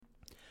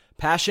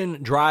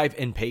Passion, drive,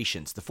 and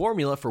patience. The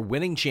formula for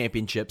winning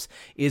championships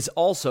is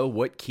also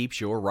what keeps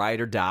your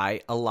ride or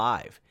die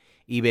alive.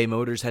 eBay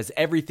Motors has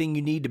everything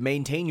you need to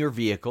maintain your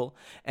vehicle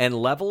and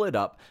level it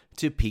up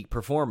to peak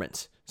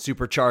performance.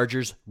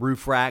 Superchargers,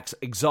 roof racks,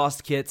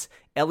 exhaust kits,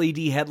 LED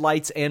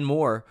headlights, and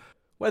more.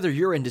 Whether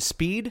you're into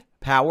speed,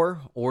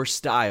 power, or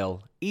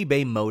style,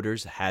 eBay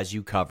Motors has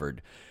you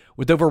covered.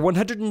 With over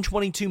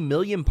 122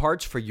 million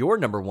parts for your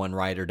number one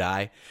ride or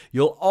die,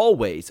 you'll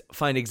always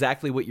find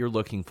exactly what you're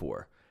looking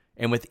for.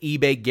 And with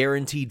eBay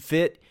Guaranteed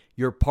Fit,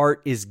 your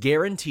part is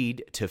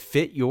guaranteed to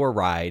fit your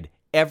ride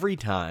every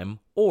time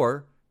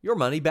or your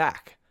money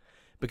back.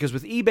 Because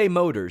with eBay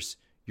Motors,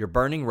 you're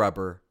burning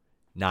rubber,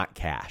 not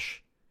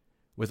cash.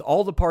 With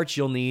all the parts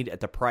you'll need at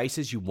the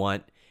prices you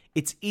want,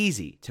 it's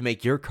easy to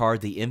make your car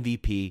the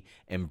MVP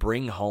and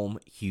bring home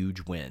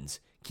huge wins.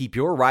 Keep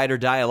your ride or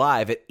die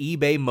alive at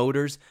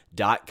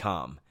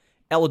ebaymotors.com.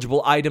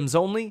 Eligible items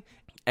only.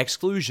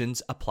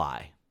 Exclusions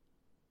apply.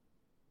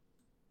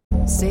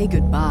 Say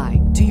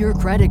goodbye to your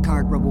credit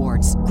card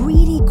rewards.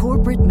 Greedy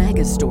corporate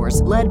mega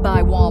stores, led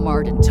by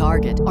Walmart and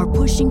Target, are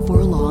pushing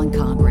for a law in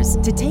Congress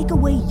to take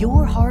away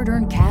your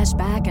hard-earned cash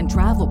back and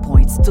travel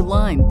points to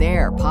line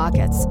their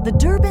pockets. The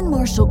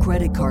Durbin-Marshall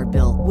credit card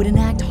bill would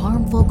enact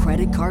harmful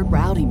credit card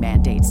routing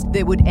mandates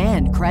that would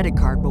end credit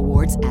card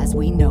rewards as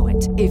we know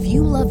it. If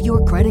you love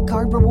your credit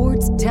card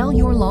rewards, tell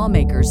your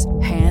lawmakers,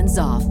 hands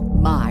off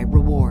my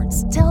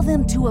rewards. Tell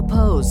them to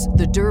oppose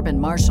the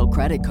Durbin-Marshall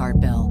credit card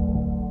bill.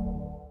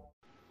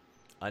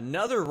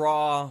 Another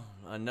Raw,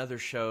 another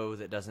show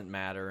that doesn't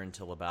matter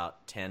until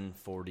about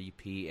 10:40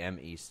 p.m.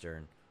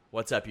 Eastern.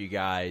 What's up, you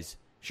guys?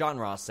 Sean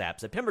Ross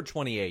Sapp, September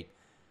 28th.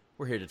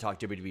 We're here to talk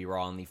WWE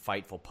Raw on the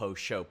Fightful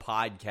Post-Show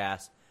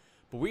podcast.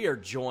 But we are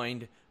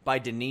joined by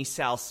Denise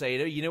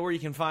Salcedo. You know where you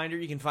can find her?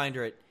 You can find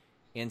her at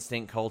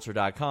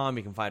InstantCulture.com.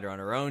 You can find her on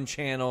her own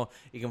channel.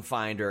 You can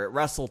find her at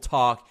Wrestle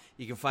Talk.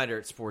 You can find her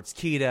at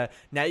Sportskeeda.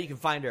 Now you can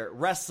find her at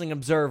Wrestling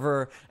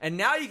Observer. And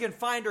now you can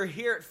find her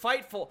here at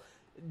Fightful.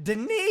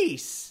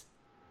 Denise!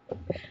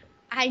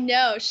 I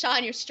know,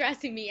 Sean, you're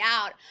stressing me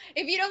out.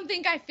 If you don't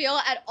think I feel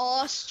at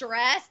all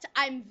stressed,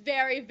 I'm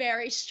very,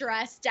 very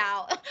stressed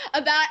out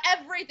about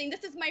everything.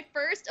 This is my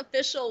first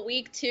official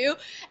week, too.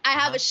 I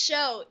have a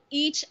show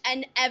each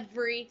and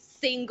every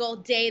single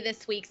day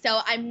this week, so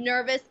I'm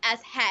nervous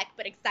as heck,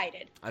 but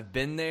excited. I've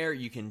been there.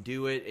 You can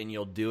do it, and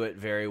you'll do it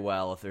very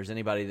well. If there's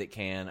anybody that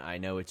can, I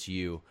know it's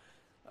you.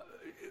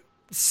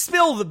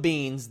 Spill the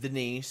beans,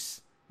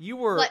 Denise. You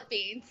were... What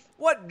beans?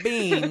 What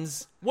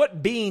beans?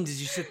 What beans did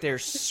you sit there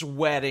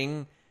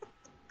sweating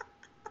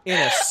in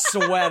a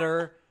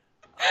sweater?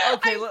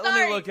 Okay, let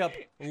me look up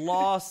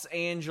Los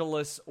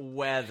Angeles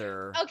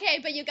weather. Okay,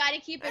 but you got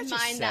to keep in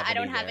mind that I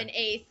don't have an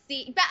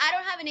AC. But I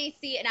don't have an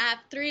AC, and I have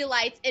 3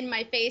 lights in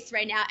my face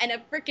right now and a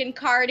freaking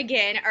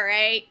cardigan, all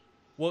right?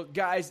 Well,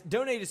 guys,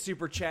 donate a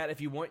super chat if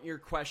you want your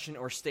question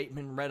or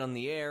statement read on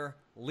the air.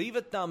 Leave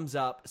a thumbs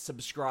up,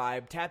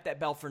 subscribe, tap that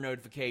bell for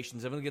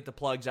notifications. I'm going to get the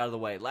plugs out of the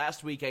way.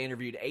 Last week, I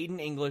interviewed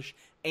Aiden English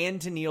and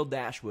Tennille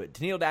Dashwood.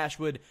 Tennille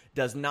Dashwood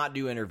does not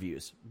do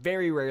interviews.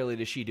 Very rarely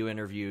does she do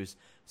interviews,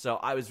 so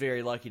I was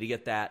very lucky to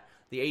get that.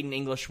 The Aiden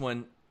English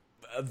one,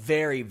 a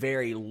very,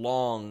 very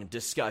long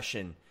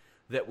discussion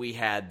that we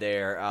had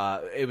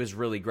there. It was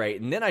really great.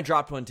 And then I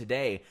dropped one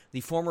today.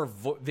 The former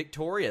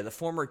Victoria, the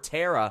former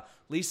Tara,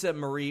 Lisa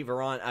Marie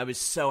Varon. I was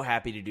so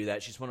happy to do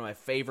that. She's one of my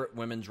favorite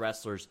women's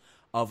wrestlers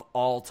of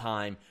all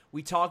time.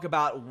 We talk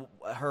about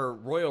her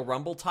Royal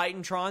Rumble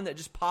Titantron that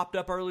just popped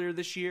up earlier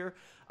this year,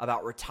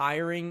 about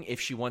retiring, if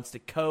she wants to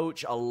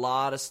coach, a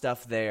lot of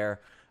stuff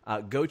there.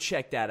 Go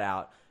check that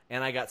out.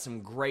 And I got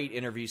some great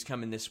interviews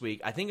coming this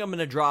week. I think I'm going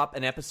to drop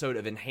an episode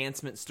of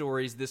Enhancement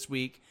Stories this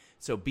week,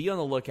 so be on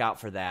the lookout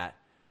for that.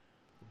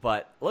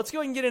 But let's go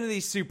ahead and get into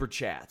these super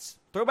chats.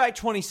 Throwback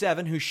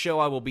 27, whose show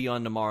I will be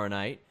on tomorrow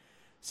night,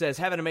 says,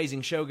 have an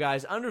amazing show,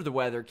 guys. Under the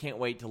weather. Can't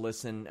wait to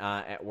listen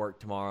at work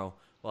tomorrow.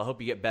 Well, I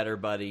hope you get better,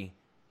 buddy.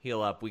 Heal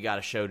up. We got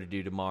a show to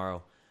do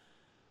tomorrow.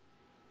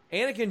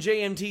 Anakin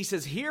JMT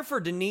says, here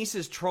for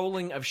Denise's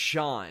trolling of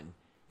Sean.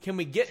 Can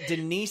we get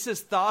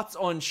Denise's thoughts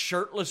on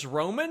Shirtless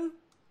Roman?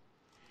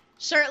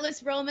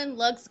 Shirtless Roman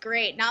looks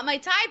great. Not my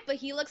type, but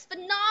he looks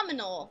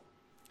phenomenal.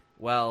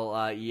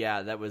 Well,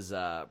 yeah, that was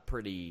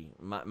pretty...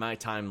 My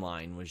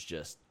timeline was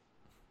just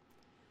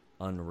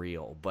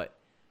unreal. But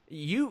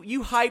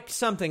you hyped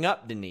something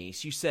up,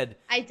 Denise. You said...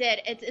 I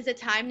did. Is it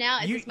time now?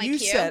 Is this my cue? You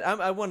said...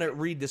 I want to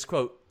read this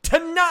quote.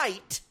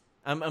 Tonight!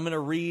 I'm going to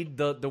read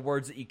the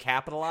words that you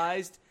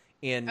capitalized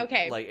in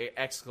like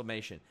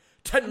exclamation.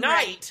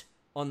 Tonight,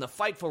 on the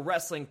Fightful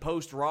Wrestling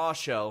Post-Raw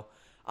show,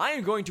 I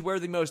am going to wear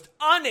the most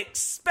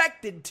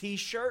unexpected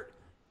t-shirt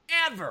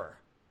ever.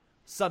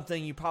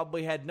 Something you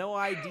probably had no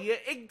idea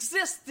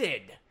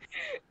existed.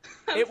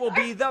 It will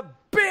be the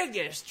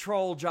biggest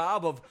troll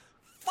job of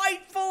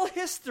Fightful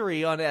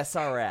history on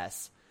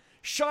SRS.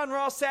 Sean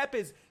Ross Sapp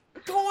is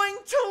going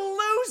to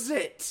lose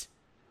it.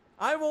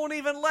 I won't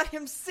even let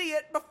him see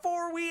it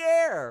before we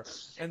air.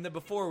 And the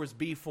before was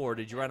before.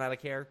 Did you run out of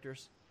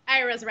characters?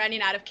 I was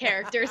running out of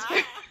characters.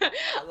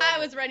 I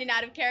was running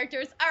out of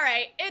characters. All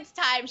right, it's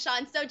time,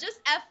 Sean. So just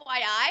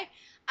FYI,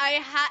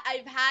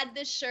 I've had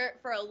this shirt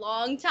for a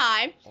long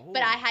time,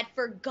 but I had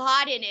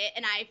forgotten it,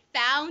 and I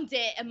found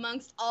it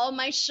amongst all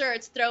my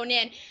shirts thrown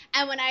in.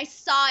 And when I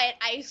saw it,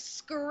 I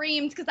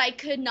screamed because I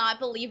could not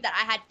believe that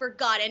I had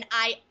forgotten.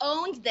 I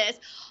owned this.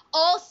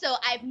 Also,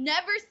 I've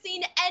never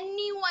seen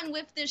anyone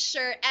with this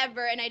shirt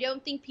ever, and I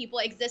don't think people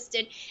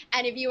existed.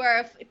 And if you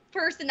are a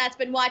person that's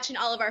been watching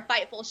all of our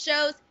Fightful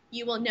shows,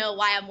 you will know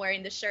why I'm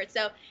wearing this shirt.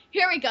 So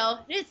here we go.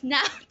 It is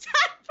now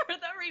time for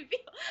the review.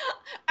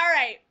 All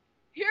right.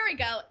 Here we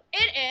go.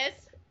 It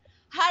is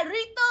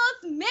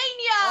Jarritos Mania.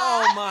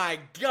 Oh my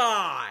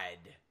God.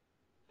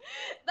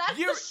 That's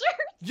the shirt.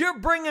 You're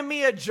bringing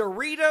me a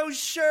Jarritos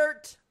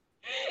shirt?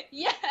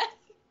 Yes.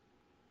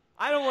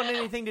 I don't want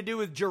anything to do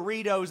with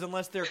Jarritos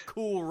unless they're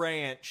Cool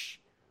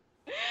Ranch.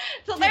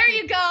 So there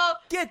you go.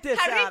 Get this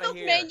out of Jarritos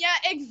here. Mania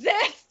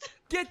exists.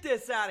 Get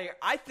this out of here.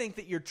 I think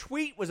that your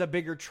tweet was a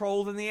bigger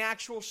troll than the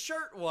actual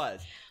shirt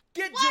was.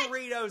 Get What?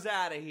 Jarritos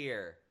out of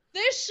here.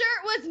 This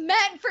shirt was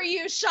meant for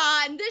you,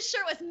 Sean. This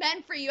shirt was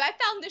meant for you. I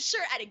found this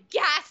shirt at a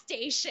gas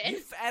station.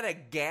 At a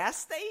gas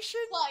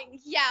station? Well,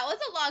 yeah, it was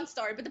a long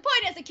story, but the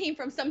point is it came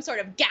from some sort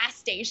of gas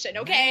station,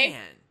 okay?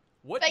 Man.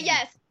 What But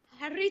yes,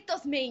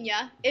 Jarritos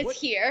Mania is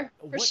here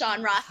for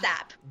Sean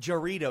Rossap.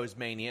 Jarritos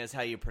Mania is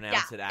how you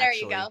pronounce it, actually. There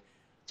you go.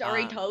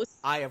 Jarritos.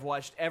 I have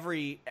watched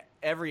every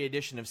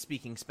edition of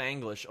Speaking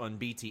Spanglish on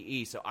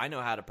BTE, so I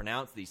know how to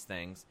pronounce these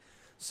things.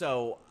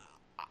 So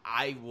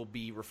I will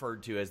be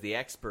referred to as the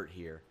expert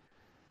here.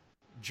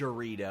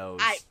 Jarritos.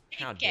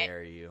 How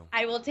dare you?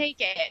 I will take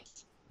it.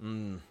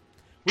 I'm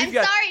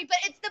sorry, but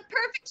it's the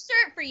perfect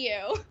shirt for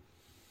you.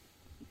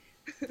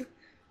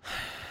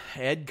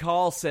 Ed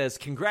Call says,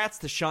 congrats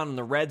to Sean and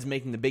the Reds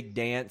making the big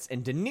dance,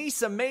 and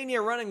Denise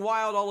Mania running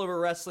wild all over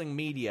wrestling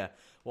media.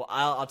 Well,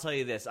 I'll tell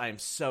you this. I am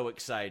so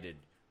excited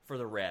for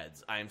the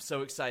Reds. I am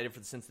so excited for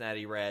the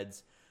Cincinnati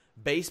Reds.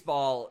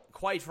 Baseball,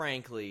 quite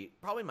frankly,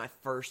 probably my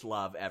first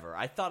love ever.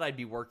 I thought I'd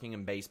be working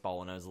in baseball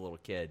when I was a little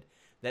kid.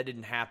 That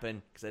didn't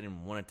happen because I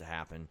didn't want it to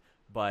happen.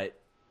 But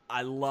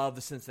I love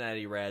the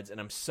Cincinnati Reds, and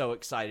I'm so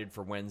excited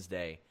for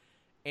Wednesday.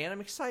 And I'm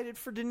excited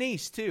for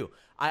Denise, too.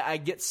 I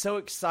get so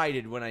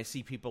excited when I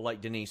see people like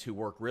Denise who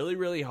work really,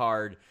 really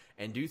hard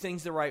and do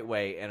things the right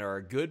way and are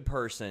a good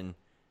person,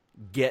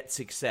 get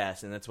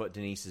success, and that's what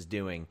Denise is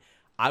doing.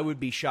 I would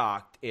be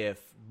shocked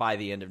if by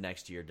the end of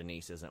next year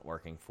Denise isn't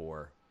working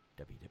for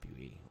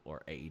WWE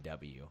or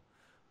AEW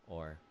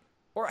or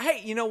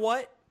hey, you know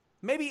what?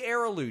 Maybe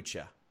Era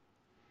Lucha.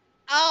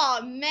 Oh,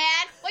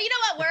 man. Well, you know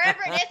what?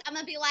 Wherever it is, I'm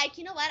going to be like,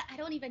 you know what? I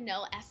don't even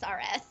know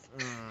SRS.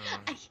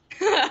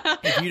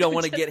 If you don't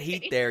want to get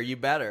heat there, you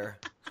better.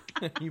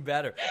 You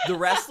better. The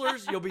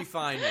wrestlers, you'll be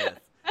fine with.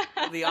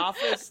 The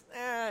Office,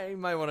 you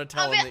might want to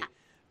tell them.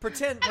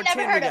 Pretend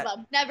never heard of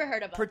them. Never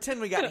heard of them. Pretend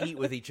we got heat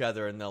with each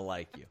other and they'll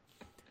like you.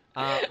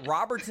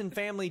 Robertson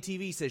Family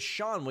TV says,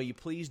 Sean, will you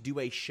please do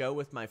a show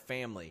with my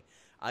family?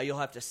 You'll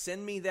have to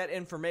send me that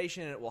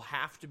information, and it will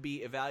have to be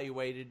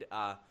evaluated.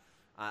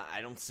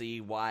 I don't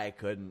see why I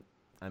couldn't.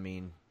 I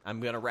mean, I'm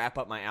going to wrap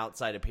up my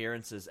outside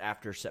appearances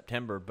after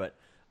September, but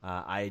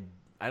I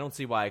don't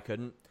see why I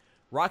couldn't.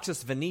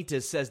 Roxas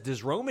Vanitas says,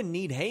 does Roman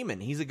need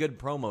Heyman? He's a good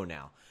promo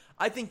now.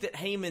 I think that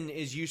Heyman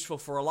is useful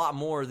for a lot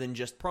more than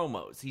just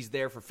promos. He's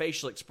there for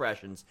facial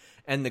expressions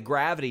and the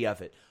gravity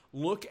of it.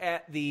 Look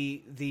at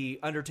the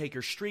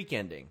Undertaker streak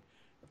ending.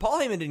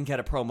 Paul Heyman didn't get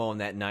a promo on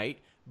that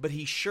night, but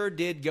he sure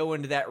did go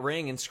into that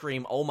ring and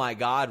scream, oh my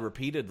God,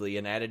 repeatedly,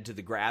 and added to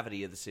the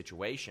gravity of the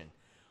situation.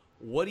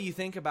 What do you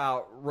think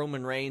about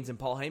Roman Reigns and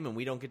Paul Heyman?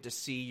 We don't get to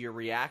see your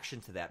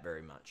reaction to that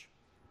very much.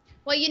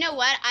 Well, you know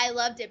what? I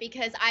loved it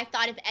because I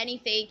thought, if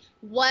anything,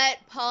 what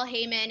Paul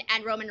Heyman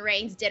and Roman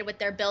Reigns did with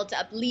their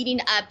build-up leading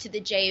up to the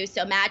Jey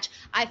Uso match,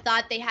 I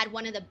thought they had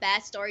one of the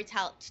best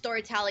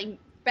storytelling,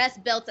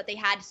 best builds that they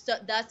had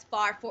thus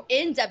far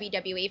in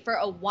WWE for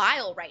a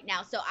while right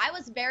now. So I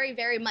was very,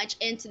 very much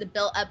into the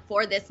build-up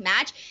for this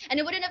match, and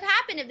it wouldn't have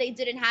happened if they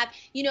didn't have,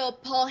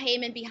 Paul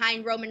Heyman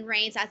behind Roman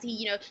Reigns as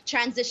he,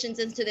 transitions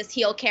into this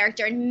heel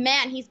character. And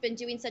man, he's been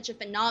doing such a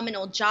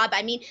phenomenal job.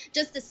 I mean,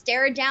 just the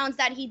stare downs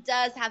that he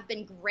does have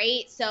been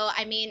great. So,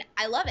 I mean,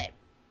 I love it.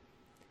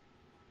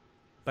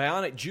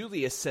 Bionic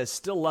Julius says,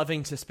 still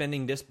loving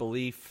Suspending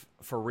Disbelief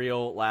for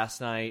real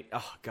last night.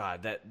 Oh,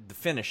 God, the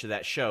finish of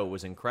that show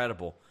was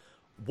incredible.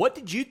 What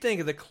did you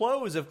think of the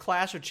close of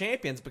Clash of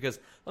Champions? Because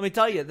let me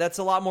tell you, that's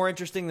a lot more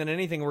interesting than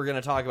anything we're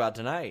going to talk about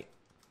tonight.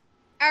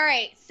 All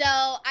right, so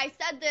I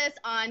said this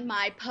on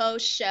my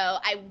post show.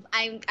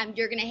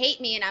 You're gonna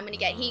hate me, and I'm gonna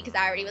get heat because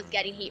I already was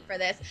getting heat for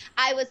this.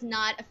 I was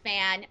not a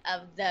fan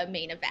of the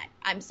main event.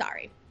 I'm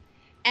sorry.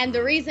 And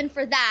the reason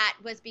for that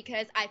was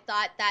because I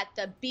thought that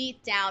the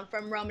beatdown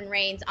from Roman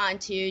Reigns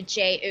onto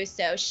Jey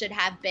Uso should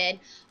have been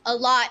a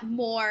lot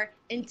more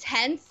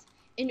intense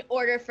in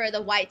order for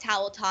the white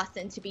towel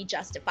toss-in to be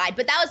justified.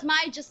 But that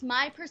was just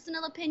my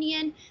personal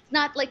opinion. It's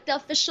not like the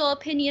official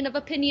opinion of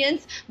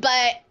opinions,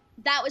 but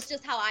that was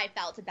just how I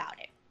felt about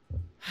it.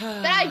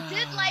 But I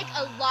did like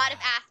a lot of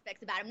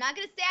aspects about it. I'm not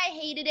going to say I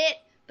hated it,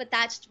 but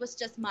that was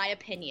just my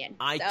opinion.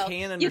 I so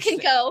can understand. You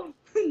can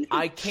go.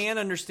 I can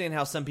understand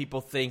how some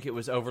people think it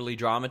was overly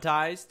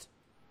dramatized,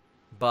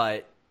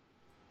 but,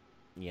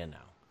 you know.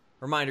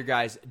 Reminder,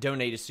 guys,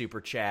 donate a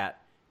super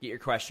chat. Get your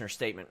question or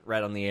statement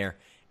read on the air.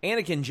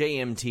 Anakin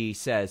JMT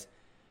says,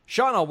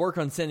 Sean, I'll work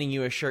on sending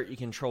you a shirt you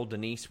can troll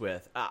Denise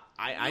with.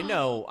 I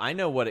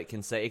know what it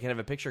can say. It can have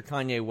a picture of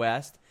Kanye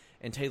West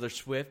and Taylor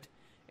Swift,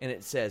 and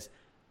it says,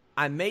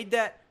 I made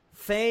that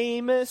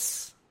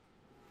famous.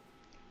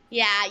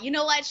 Yeah, you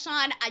know what,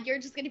 Sean? You're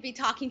just going to be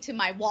talking to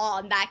my wall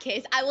in that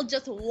case. I will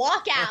just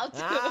walk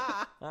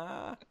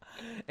out.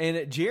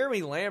 And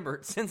Jeremy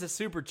Lambert sends a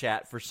super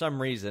chat for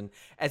some reason,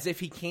 as if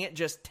he can't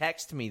just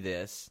text me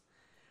this.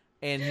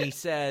 And he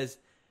says,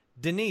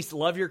 Denise,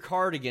 love your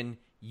cardigan.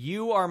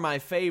 You are my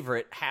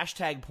favorite.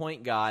 Hashtag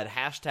point god.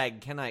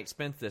 Hashtag can I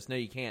expense this? No,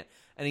 you can't.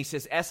 And he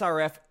says,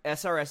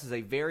 SRS is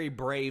a very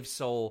brave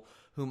soul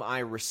whom I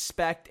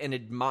respect and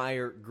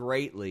admire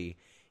greatly.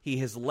 He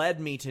has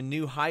led me to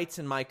new heights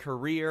in my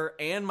career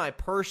and my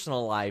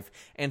personal life,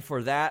 and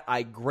for that,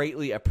 I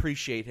greatly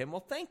appreciate him.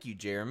 Well, thank you,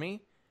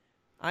 Jeremy.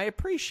 I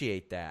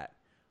appreciate that.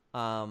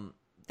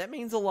 That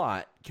means a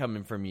lot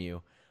coming from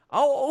you.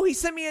 Oh, he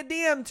sent me a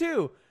DM,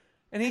 too.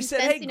 And he said,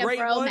 hey, great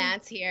one.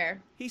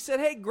 Here. He said,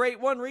 hey, great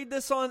one, read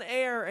this on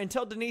air and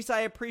tell Denise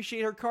I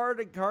appreciate her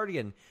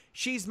cardigan.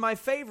 She's my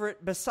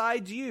favorite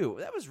besides you.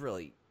 That was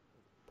really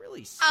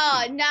sweet.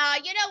 Oh, no.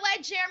 You know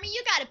what, Jeremy?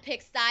 You got to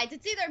pick sides.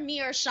 It's either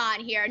me or Sean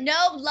here.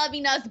 No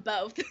loving us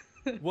both.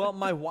 Well,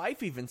 my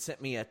wife even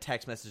sent me a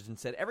text message and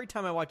said, every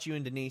time I watch you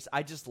and Denise,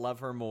 I just love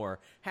her more.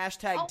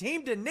 Hashtag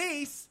Team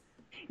Denise.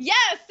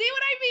 Yes, see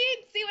what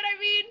I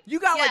mean? You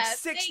got like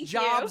 6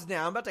 jobs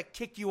now. I'm about to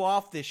kick you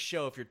off this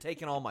show if you're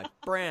taking all my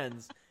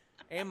friends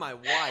and my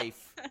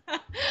wife.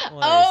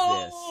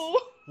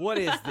 What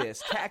is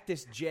this?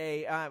 Cactus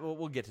J.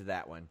 We'll get to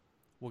that one.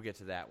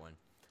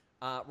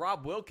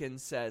 Rob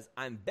Wilkins says,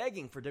 I'm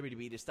begging for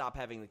WWE to stop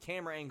having the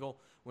camera angle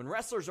when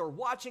wrestlers are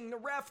watching the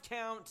ref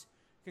count.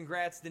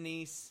 Congrats,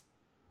 Denise.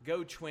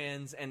 Go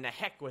Twins, and the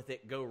heck with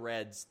it, go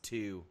Reds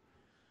too.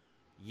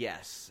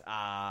 Yes,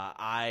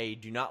 I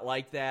do not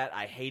like that.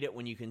 I hate it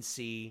when you can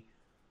see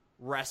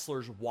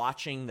wrestlers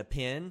watching the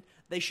pin.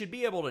 They should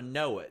be able to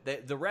know it.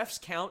 The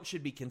refs' count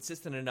should be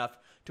consistent enough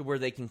to where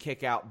they can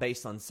kick out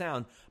based on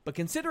sound. But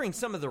considering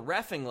some of the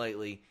reffing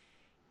lately,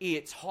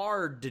 it's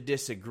hard to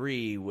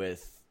disagree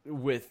with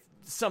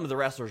some of the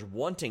wrestlers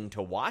wanting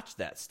to watch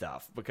that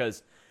stuff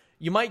because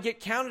you might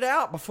get counted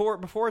out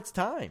before it's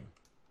time.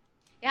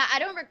 Yeah, I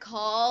don't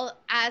recall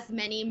as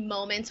many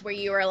moments where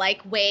you were like,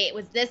 wait,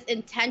 was this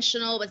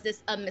intentional? Was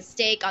this a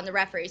mistake on the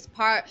referee's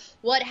part?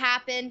 What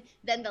happened?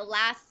 Then the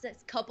last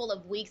couple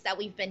of weeks that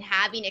we've been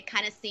having, it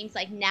kind of seems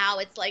like now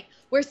it's like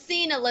we're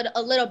seeing a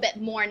little bit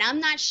more. And I'm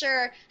not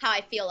sure how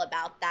I feel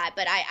about that,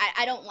 but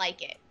I don't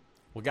like it.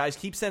 Well, guys,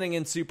 keep sending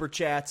in super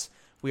chats.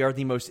 We are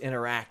the most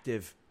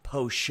interactive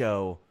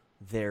post-show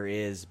there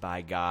is,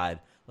 by God.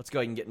 Let's go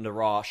ahead and get into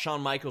Raw.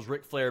 Shawn Michaels,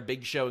 Ric Flair,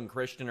 Big Show, and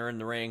Christian are in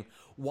the ring.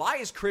 Why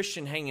is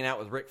Christian hanging out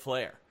with Ric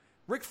Flair?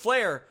 Ric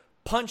Flair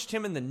punched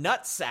him in the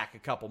nutsack a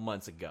couple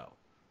months ago.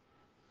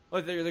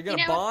 Like they're going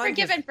to bond?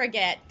 Forgive and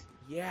forget.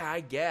 Yeah, I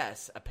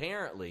guess,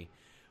 apparently.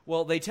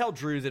 Well, they tell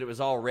Drew that it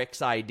was all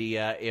Ric's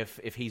idea if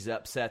he's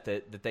upset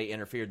that they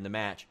interfered in the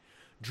match.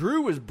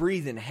 Drew was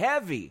breathing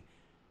heavy.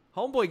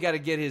 Homeboy got to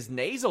get his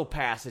nasal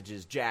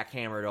passages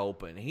jackhammered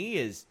open.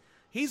 He's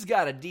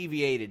got a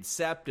deviated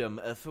septum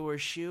for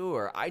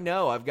sure. I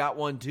know, I've got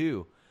one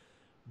too.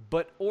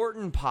 But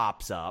Orton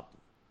pops up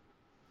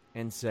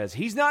and says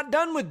he's not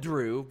done with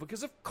Drew,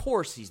 because of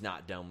course he's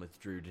not done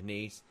with Drew,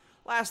 Denise.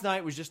 Last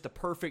night was just the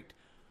perfect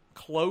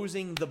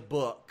closing the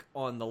book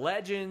on the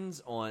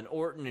legends, on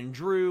Orton and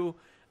Drew,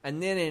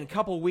 and then in a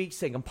couple of weeks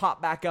they can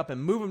pop back up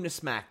and move him to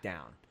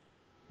SmackDown.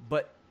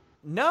 But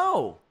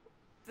no,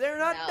 they're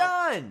not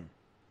done.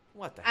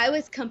 What the heck? I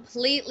was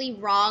completely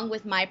wrong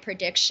with my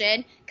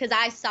prediction because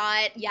I saw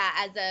it,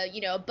 as a,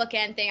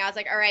 bookend thing. I was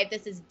like, all right,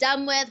 this is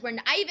done with.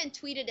 I even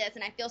tweeted this,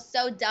 and I feel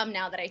so dumb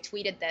now that I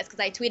tweeted this because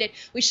I tweeted,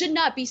 we should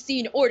not be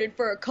seeing Orton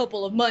for a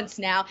couple of months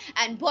now.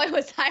 And boy,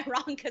 was I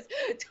wrong because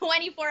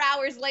 24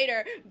 hours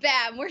later,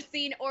 bam, we're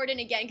seeing Orton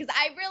again. Because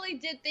I really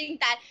did think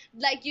that,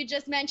 like you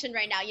just mentioned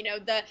right now,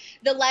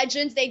 the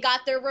legends, they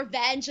got their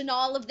revenge and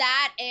all of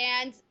that.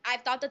 And I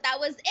thought that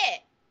was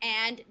it.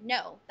 And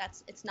no,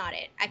 it's not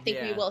it. I think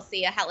we will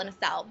see a Hell in a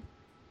Cell.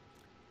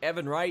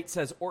 Evan Wright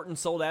says Orton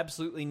sold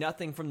absolutely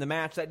nothing from the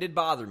match. That did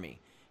bother me.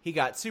 He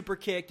got super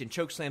kicked and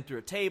chokeslammed through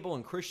a table,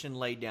 and Christian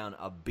laid down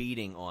a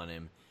beating on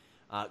him.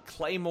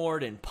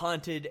 Claymored and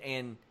punted,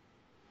 and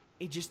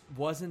it just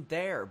wasn't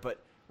there.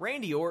 But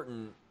Randy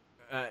Orton,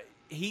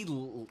 he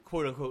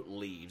quote-unquote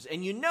leaves.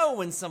 And you know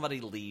when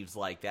somebody leaves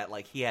like that,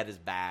 like he had his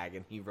bag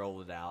and he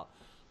rolled it out.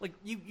 Like,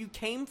 you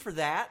came for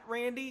that,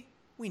 Randy?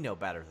 We know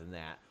better than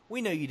that.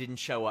 We know you didn't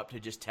show up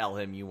to just tell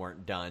him you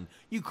weren't done.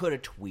 You could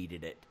have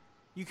tweeted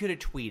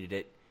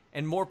it.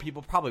 And more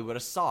people probably would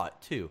have saw it,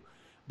 too.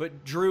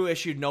 But Drew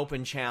issued an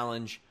open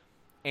challenge.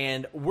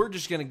 And we're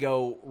just going to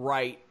go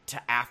right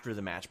to after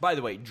the match. By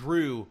the way,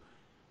 Drew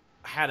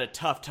had a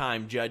tough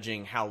time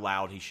judging how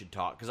loud he should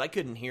talk because I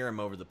couldn't hear him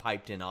over the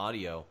piped-in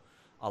audio,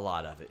 a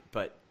lot of it.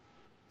 But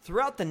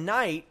throughout the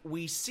night,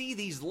 we see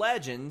these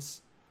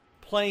legends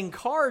playing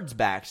cards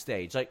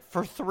backstage. Like,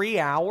 for 3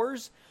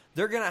 hours,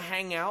 they're going to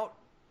hang out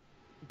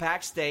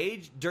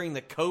backstage during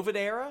the COVID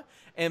era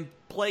and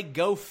play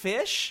Go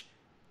Fish.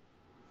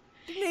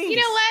 Denise. You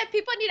know what?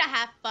 People need to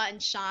have fun,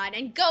 Sean,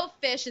 and Go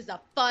Fish is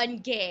a fun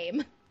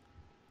game.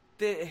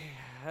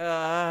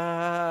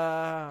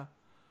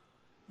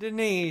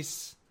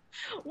 Denise.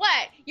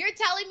 What? You're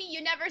telling me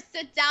you never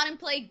sit down and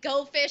play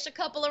Go Fish a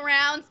couple of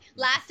rounds,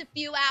 last a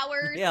few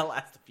hours? Yeah,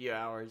 last a few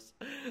hours.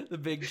 The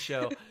Big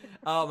Show.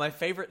 My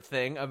favorite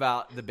thing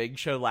about the Big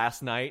Show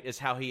last night is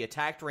how he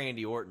attacked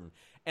Randy Orton.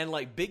 And,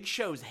 like, Big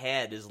Show's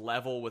head is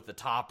level with the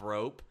top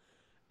rope.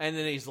 And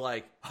then he's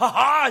like,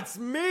 ha-ha, it's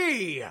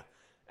me!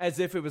 As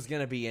if it was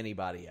going to be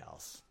anybody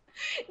else.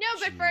 No,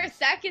 but for a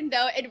second,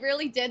 though, it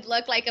really did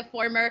look like a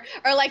former,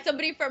 or like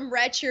somebody from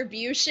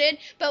Retribution.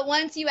 But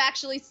once you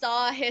actually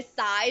saw his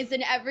size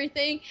and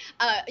everything,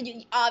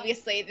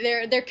 obviously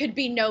there could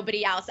be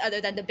nobody else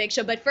other than the Big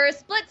Show. But for a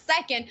split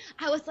second,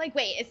 I was like,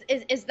 wait,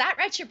 is that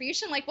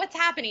Retribution? Like, what's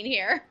happening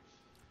here?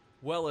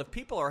 Well, if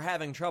people are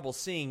having trouble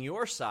seeing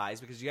your size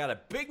because you got a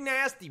big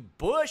nasty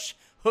bush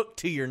hooked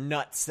to your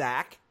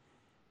nutsack,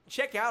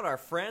 check out our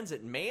friends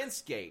at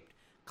Manscaped.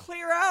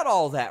 Clear out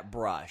all that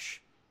brush.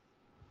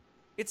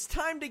 It's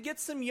time to get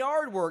some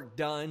yard work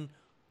done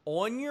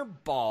on your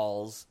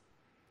balls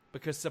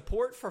because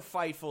support for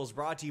Fightful is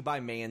brought to you by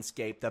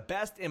Manscaped, the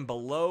best in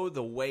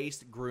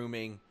below-the-waist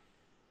grooming.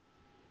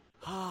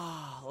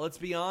 Let's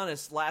be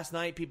honest. Last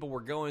night, people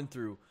were going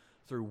through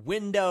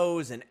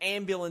windows and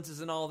ambulances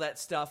and all that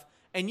stuff,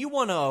 and you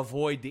want to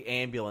avoid the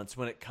ambulance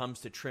when it comes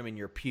to trimming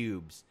your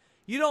pubes.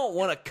 You don't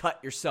want to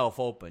cut yourself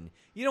open.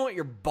 You don't want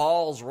your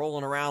balls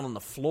rolling around on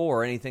the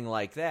floor or anything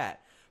like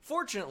that.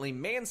 Fortunately,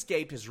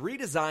 Manscaped has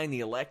redesigned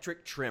the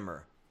electric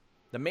trimmer.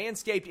 The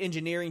Manscaped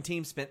engineering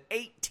team spent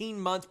 18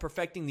 months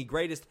perfecting the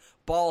greatest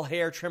ball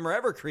hair trimmer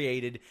ever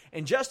created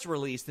and just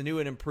released the new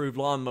and improved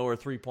Lawnmower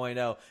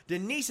 3.0.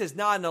 Denise is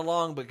nodding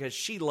along because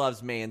she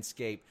loves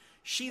Manscaped.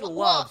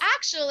 Well,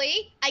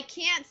 actually, I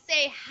can't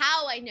say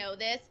how I know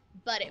this,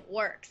 but it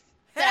works.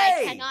 But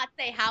Hey! I cannot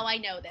say how I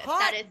know this. Hot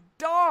That is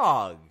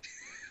dog.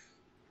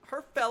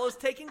 Her fellow's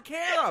taking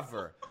care of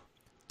her.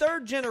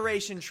 Third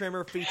generation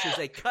trimmer features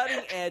a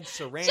cutting edge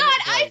ceramic John,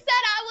 I blade. said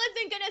I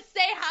wasn't going to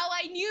say how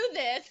I knew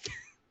this.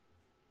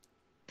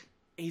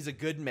 He's a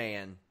good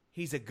man.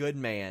 He's a good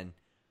man.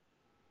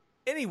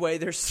 Anyway,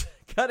 their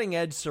cutting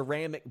edge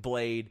ceramic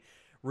blade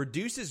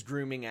reduces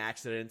grooming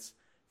accidents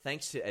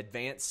thanks to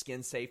advanced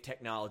skin safe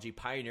technology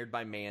pioneered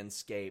by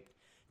Manscaped.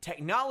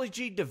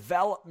 Technology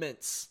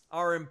developments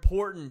are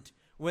important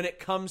when it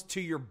comes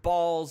to your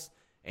balls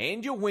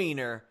and your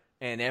wiener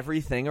and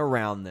everything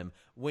around them.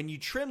 When you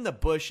trim the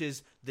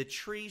bushes, the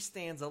tree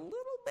stands a little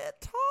bit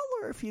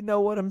taller, if you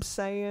know what I'm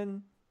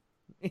saying.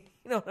 You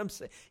know what I'm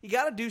saying? You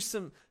got to do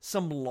some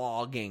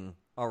logging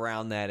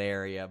around that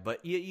area,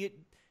 but you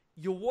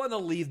want to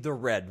leave the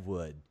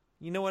redwood.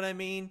 You know what I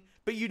mean?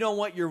 But you don't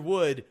want your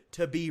wood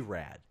to be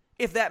rad,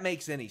 if that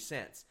makes any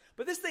sense.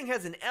 But this thing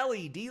has an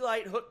LED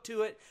light hooked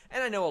to it,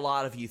 and I know a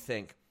lot of you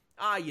think,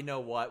 you know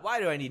what?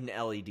 Why do I need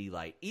an LED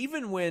light?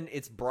 Even when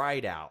it's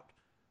bright out.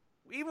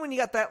 Even when you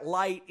got that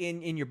light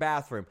in your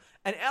bathroom,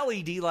 an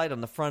LED light on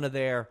the front of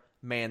there,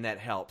 man, that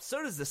helps.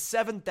 So does the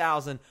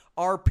 7,000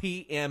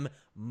 RPM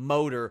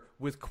motor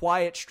with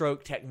quiet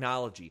stroke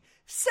technology.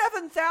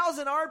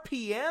 7,000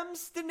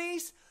 RPMs,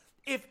 Denise?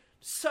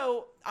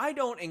 So I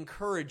don't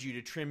encourage you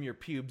to trim your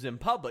pubes in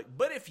public,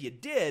 but if you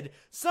did,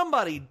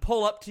 somebody'd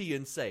pull up to you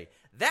and say,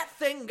 that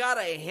thing got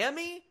a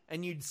Hemi?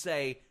 And you'd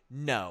say,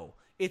 no.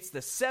 It's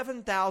the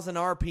 7,000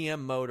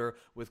 RPM motor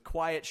with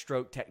quiet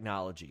stroke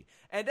technology.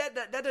 And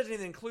that doesn't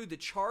even include the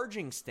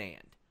charging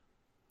stand.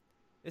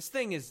 This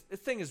thing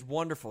is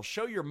wonderful.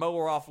 Show your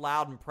mower off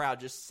loud and proud.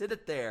 Just sit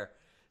it there.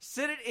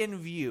 Sit it in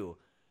view.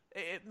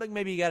 Like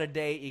maybe you got a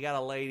date, you got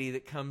a lady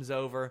that comes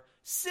over.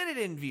 Sit it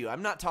in view.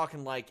 I'm not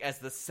talking like as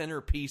the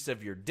centerpiece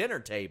of your dinner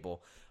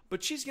table,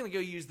 but she's going to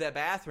go use that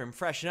bathroom,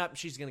 freshen up, and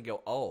she's going to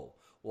go, oh,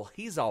 well,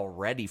 he's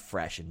already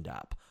freshened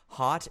up.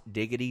 Hot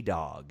diggity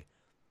dog.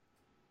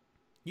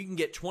 You can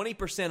get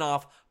 20%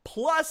 off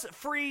plus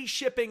free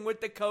shipping with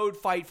the code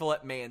FIGHTFUL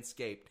at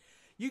Manscaped.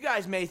 You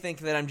guys may think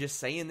that I'm just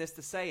saying this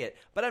to say it,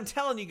 but I'm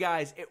telling you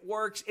guys, it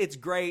works. It's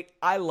great.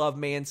 I love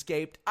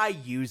Manscaped. I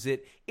use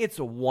it. It's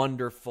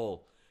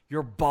wonderful.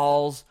 Your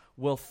balls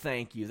will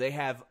thank you. They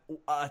have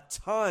a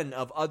ton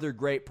of other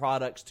great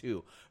products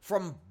too.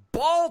 From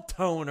ball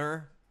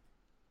toner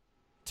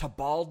to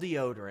ball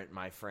deodorant,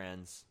 my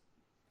friends.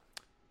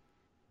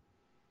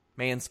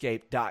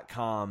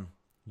 Manscaped.com.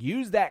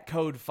 Use that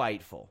code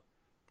FIGHTFUL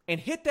and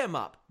hit them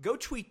up. Go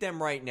tweet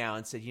them right now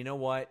and say, you know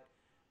what?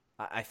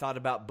 I thought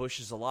about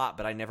bushes a lot,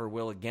 but I never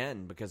will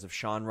again because of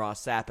Sean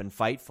Ross Sapp and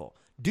Fightful.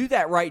 Do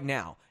that right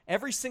now.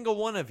 Every single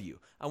one of you.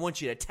 I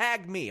want you to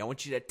tag me. I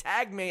want you to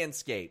tag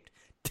Manscaped.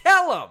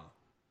 Tell them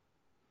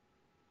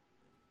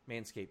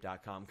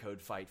Manscaped.com,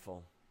 code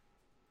FIGHTFUL.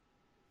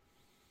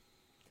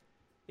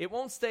 It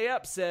won't stay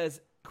up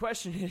says,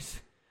 question is,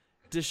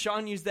 does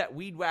Sean use that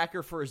weed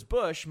whacker for his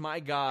bush? My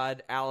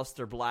God,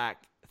 Alistair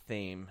Black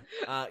theme.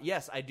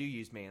 Yes, I do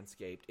use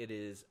Manscaped. It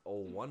is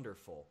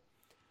wonderful.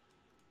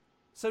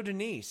 So,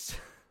 Denise,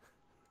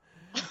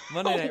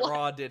 Monday Night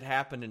Raw did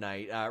happen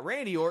tonight.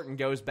 Randy Orton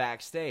goes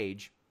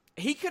backstage.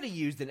 He could have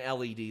used an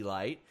LED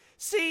light.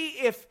 See,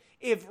 if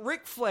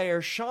Ric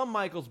Flair, Shawn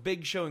Michaels,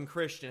 Big Show, and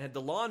Christian had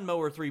the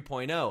Lawnmower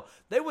 3.0,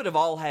 they would have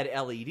all had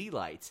LED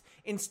lights.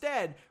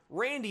 Instead,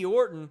 Randy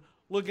Orton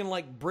looking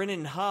like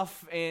Brennan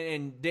Huff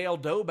and Dale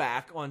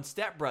Doback on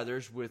Step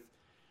Brothers with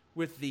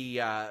the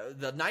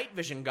night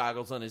vision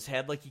goggles on his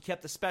head, like he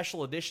kept the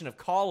special edition of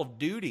Call of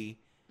Duty,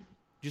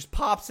 just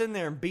pops in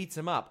there and beats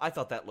him up. I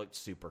thought that looked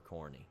super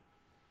corny.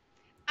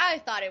 I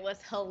thought it was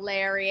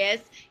hilarious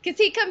because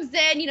he comes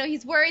in,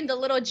 he's wearing the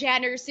little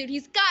janitor suit.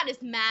 He's got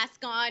his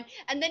mask on,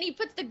 and then he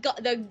puts the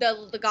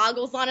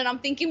goggles on, and I'm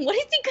thinking, what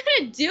is he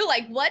gonna do?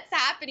 Like, what's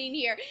happening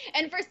here?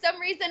 And for some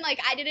reason,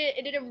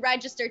 it didn't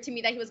register to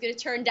me that he was gonna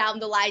turn down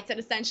the lights and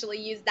essentially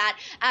use that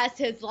as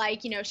his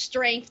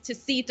strength to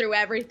see through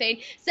everything.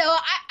 So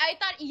I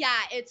thought, yeah,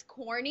 it's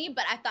corny,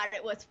 but I thought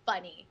it was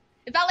funny.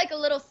 It felt like a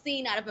little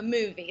scene out of a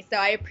movie, so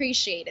I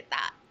appreciated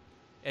that.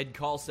 Ed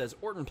Call says,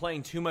 Orton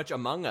playing too much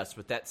Among Us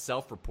with that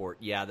self-report.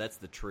 Yeah, that's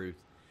the truth.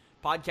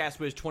 Podcast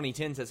Wiz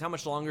 2010 says, how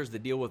much longer is the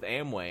deal with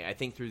Amway? I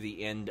think through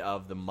the end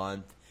of the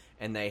month,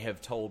 and they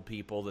have told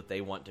people that they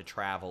want to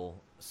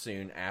travel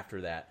soon after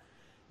that.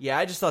 Yeah,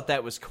 I just thought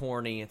that was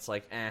corny. It's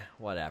like,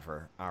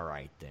 whatever. All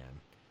right,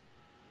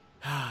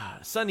 then.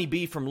 Sunny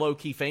B from Low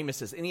Key Famous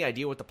says, any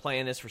idea what the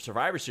plan is for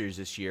Survivor Series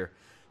this year?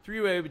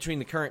 Three-way between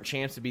the current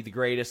champs to be the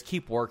greatest.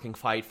 Keep working,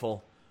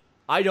 Fightful.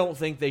 I don't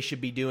think they should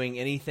be doing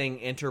anything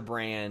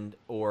interbrand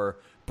or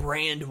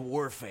brand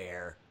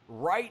warfare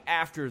right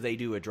after they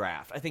do a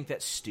draft. I think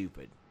that's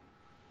stupid.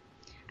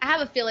 I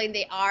have a feeling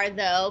they are,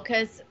 though,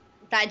 because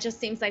that just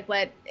seems like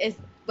what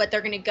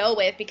they're going to go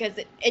with, because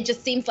it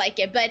just seems like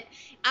it. But,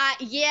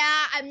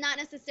 I'm not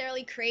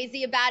necessarily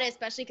crazy about it,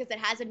 especially because it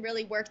hasn't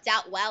really worked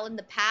out well in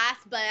the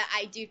past, but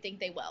I do think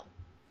they will.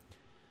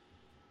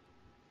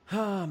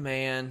 Oh,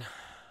 man.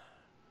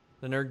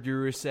 The Nerd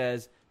Guru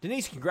says,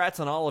 Denise,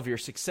 congrats on all of your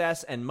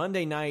success and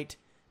Monday night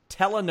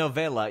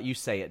telenovela. You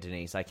say it,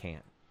 Denise. I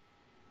can't.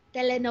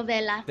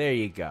 Telenovela. There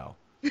you go.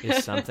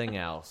 It's something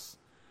else.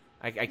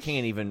 I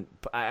can't even.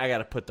 I got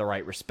to put the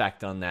right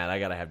respect on that. I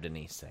got to have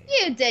Denise say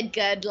it. You did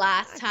good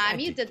last time.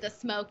 You did the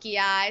smoky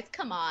eyes.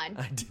 Come on.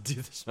 I did do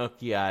the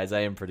smoky eyes.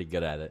 I am pretty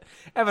good at it.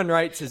 Evan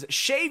Wright says,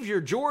 shave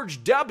your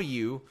George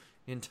W.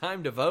 in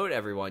time to vote,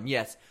 everyone.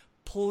 Yes,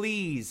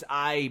 please,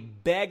 I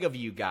beg of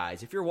you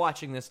guys, if you're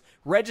watching this,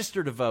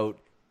 register to vote.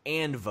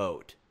 And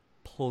vote.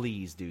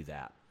 Please do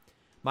that.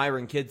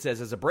 Myron Kidd says,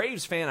 as a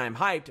Braves fan, I'm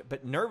hyped,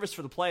 but nervous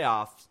for the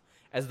playoffs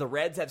as the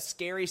Reds have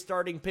scary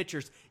starting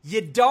pitchers.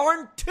 You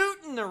darn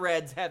tootin' the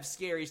Reds have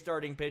scary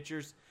starting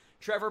pitchers.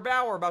 Trevor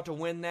Bauer about to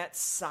win that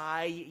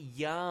Cy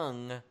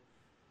Young.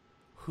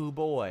 Hoo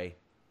boy.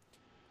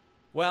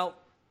 Well,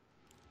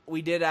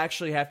 we did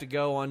actually have to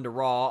go on to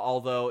Raw,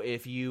 although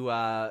if you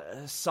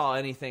saw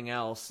anything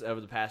else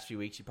over the past few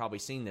weeks, you've probably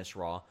seen this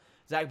Raw.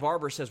 Zach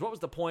Barber says, what was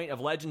the point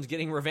of Legends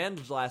getting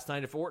revenge last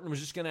night if Orton was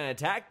just going to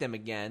attack them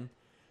again?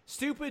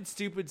 Stupid,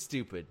 stupid,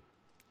 stupid.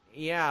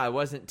 Yeah, I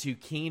wasn't too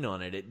keen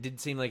on it. It did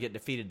seem like it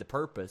defeated the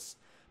purpose.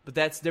 But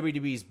that's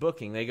WWE's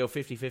booking. They go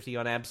 50-50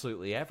 on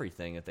absolutely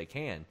everything that they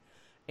can.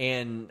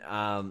 And,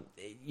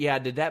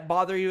 did that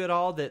bother you at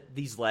all that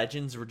these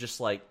Legends were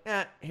just like,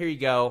 here you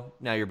go.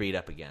 Now you're beat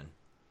up again?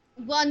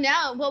 Well,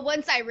 no. Well,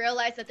 once I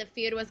realized that the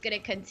feud was going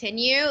to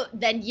continue,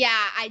 then,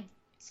 I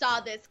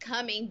saw this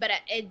coming, but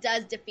it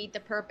does defeat the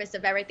purpose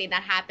of everything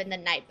that happened the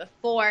night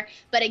before.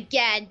 But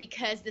again,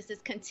 because this is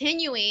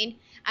continuing,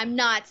 I'm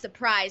not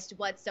surprised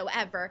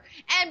whatsoever.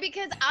 And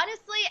because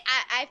honestly,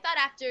 I thought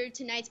after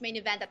tonight's main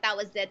event that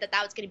was it, that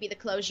was going to be the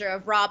closure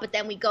of Raw, but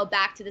then we go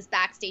back to this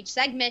backstage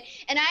segment,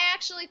 and I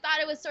actually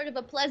thought it was sort of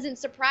a pleasant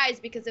surprise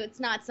because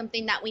it's not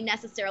something that we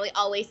necessarily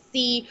always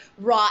see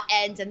Raw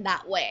end in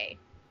that way.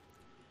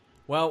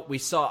 Well, we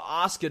saw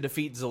Asuka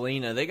defeat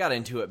Zelina. They got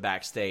into it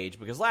backstage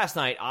because last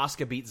night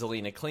Asuka beat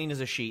Zelina clean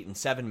as a sheet in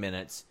 7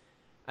 minutes,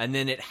 and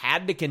then it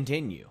had to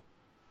continue.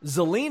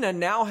 Zelina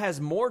now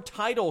has more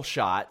title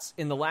shots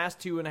in the last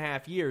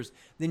 2.5 years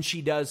than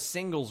she does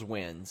singles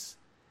wins.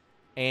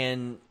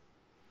 And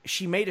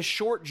she made a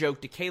short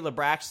joke to Kayla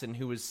Braxton,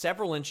 who was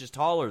several inches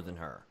taller than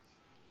her.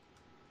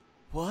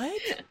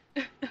 What?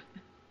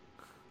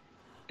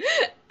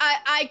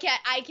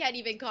 I can't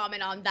even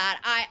comment on that.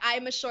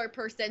 I'm a short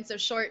person, so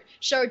short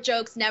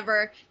jokes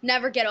never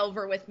get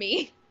over with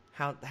me.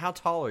 How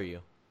tall are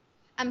you?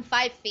 I'm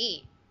 5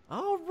 feet.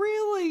 Oh,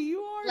 really?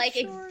 You are like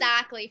short.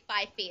 Exactly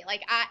 5 feet.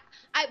 Like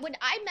I when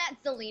I met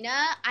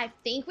Zelina, I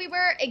think we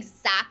were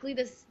exactly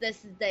the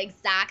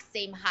exact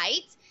same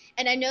height.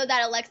 And I know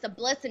that Alexa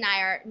Bliss and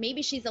I are,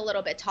 maybe she's a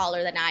little bit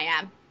taller than I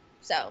am.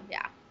 So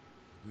yeah.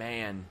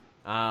 Man,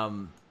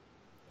 wow.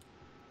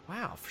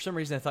 For some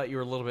reason I thought you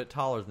were a little bit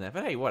taller than that.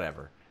 But hey,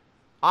 whatever.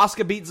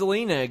 Asuka beat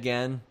Zelina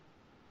again.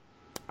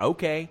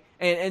 Okay.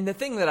 And the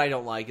thing that I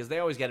don't like is they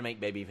always got to make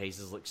baby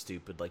faces look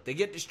stupid. Like, they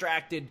get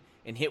distracted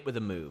and hit with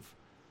a move.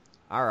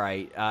 All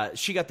right.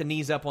 She got the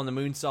knees up on the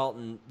moonsault,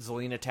 and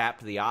Zelina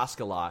tapped the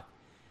Asuka lock.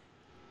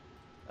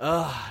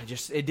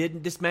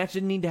 This match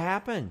didn't need to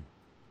happen.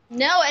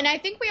 No, and I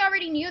think we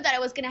already knew that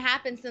it was going to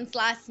happen since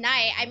last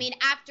night. I mean,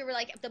 after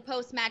like the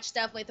post-match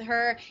stuff with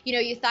her,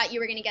 you thought you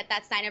were going to get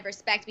that sign of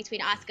respect between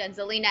Asuka and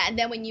Zelina. And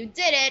then when you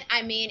did it,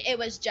 I mean, it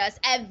was just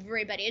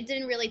everybody. It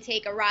didn't really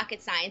take a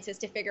rocket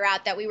scientist to figure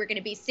out that we were going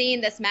to be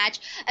seeing this match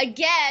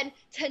again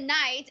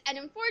tonight. And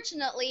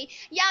unfortunately,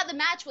 yeah, the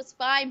match was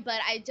fine, but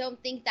I don't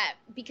think that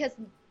because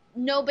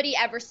nobody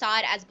ever saw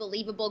it as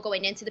believable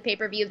going into the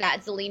pay-per-view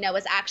that Zelina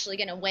was actually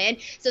going to win.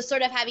 So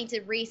sort of having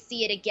to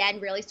re-see it again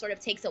really sort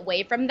of takes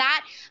away from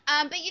that.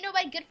 But you know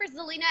what? Good for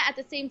Zelina at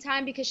the same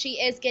time because she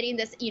is getting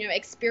this,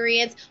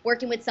 experience.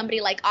 Working with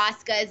somebody like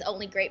Asuka is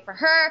only great for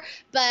her.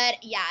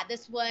 But yeah,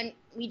 this one,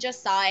 we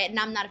just saw it, and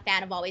I'm not a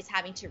fan of always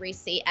having to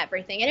re-see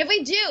everything. And if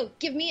we do,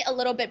 give me a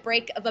little bit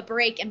of a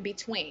break in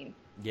between.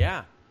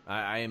 Yeah,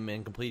 I am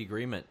in complete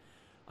agreement.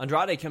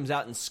 Andrade comes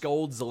out and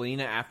scolds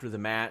Zelina after the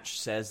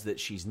match, says that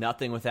she's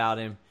nothing without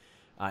him.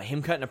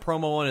 Him cutting a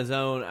promo on his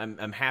own,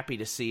 I'm happy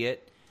to see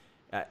it.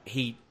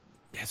 He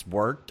has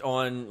worked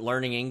on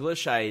learning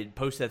English. I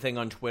posted a thing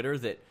on Twitter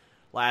that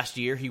last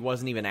year he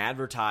wasn't even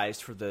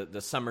advertised for the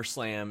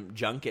SummerSlam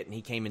junket, and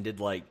he came and did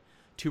like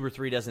 2 or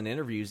 3 dozen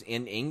interviews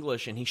in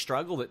English, and he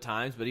struggled at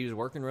times, but he was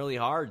working really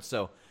hard.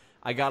 So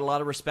I got a lot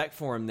of respect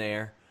for him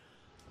there.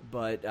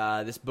 But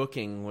this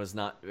booking was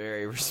not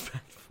very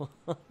respectful.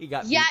 He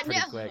got beat pretty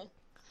quick.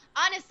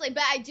 Honestly,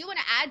 but I do want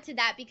to add to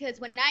that because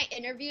when I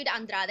interviewed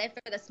Andrade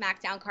for the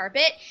SmackDown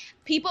carpet,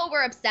 people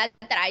were upset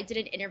that I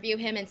didn't interview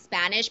him in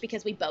Spanish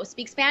because we both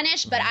speak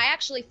Spanish. But I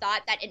actually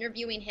thought that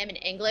interviewing him in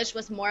English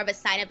was more of a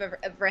sign of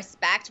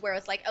respect, where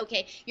it's like,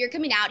 okay, you're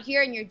coming out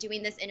here and you're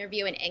doing this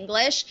interview in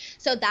English.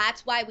 So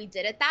that's why we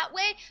did it that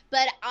way.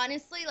 But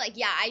honestly, like,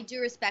 yeah, I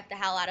do respect the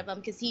hell out of him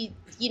because he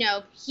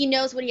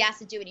knows what he has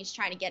to do and he's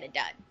trying to get it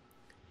done.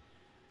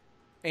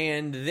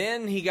 And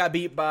then he got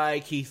beat by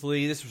Keith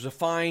Lee. This was a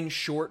fine,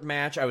 short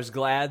match. I was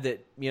glad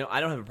that, I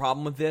don't have a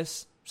problem with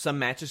this. Some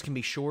matches can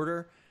be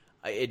shorter.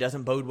 It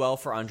doesn't bode well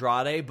for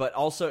Andrade, but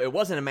also it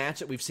wasn't a match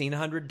that we've seen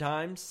 100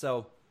 times,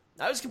 so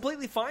I was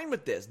completely fine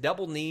with this.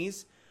 Double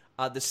knees,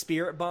 the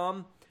Spirit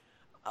Bomb.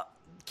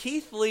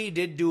 Keith Lee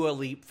did do a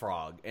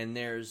leapfrog, and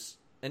there's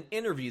an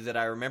interview that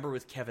I remember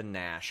with Kevin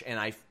Nash,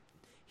 and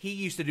he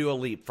used to do a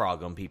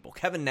leapfrog on people.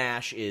 Kevin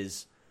Nash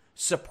is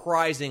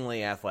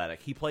surprisingly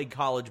athletic. He played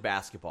college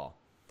basketball.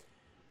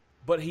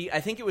 But he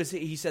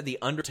said The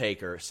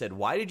Undertaker said,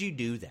 "Why did you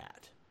do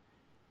that?"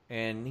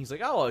 And he's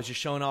like, "Oh, I was just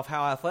showing off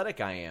how athletic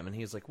I am." And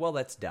he's like, "Well,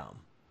 that's dumb.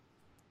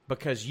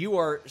 Because you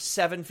are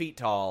 7 feet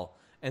tall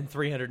and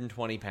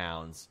 320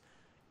 pounds.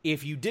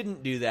 If you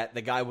didn't do that,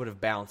 the guy would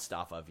have bounced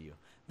off of you."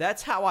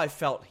 That's how I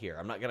felt here.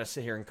 I'm not going to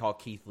sit here and call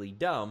Keith Lee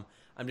dumb.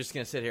 I'm just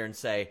going to sit here and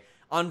say,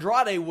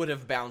 Andrade would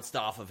have bounced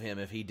off of him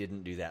if he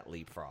didn't do that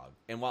leapfrog.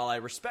 And while I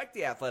respect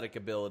the athletic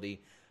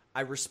ability,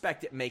 I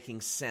respect it making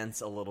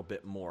sense a little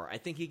bit more. I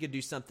think he could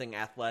do something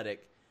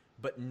athletic,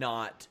 but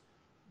not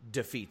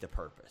defeat the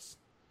purpose.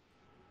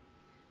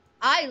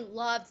 I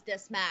loved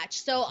this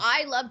match. So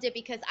I loved it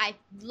because I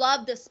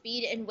loved the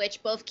speed in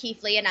which both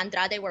Keith Lee and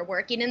Andrade were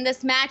working in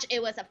this match.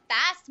 It was a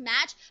fast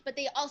match, but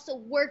they also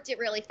worked it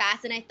really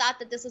fast. And I thought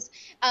that this was,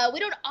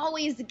 we don't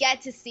always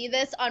get to see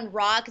this on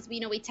Raw because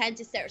we tend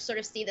to sort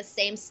of see the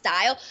same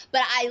style.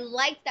 But I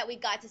liked that we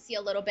got to see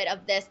a little bit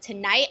of this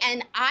tonight.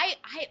 And I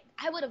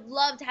would have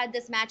loved had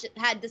this match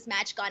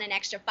gone an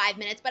extra 5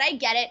 minutes, but I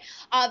get it.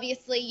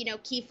 Obviously,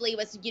 Keith Lee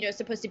was,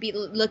 supposed to be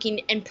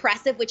looking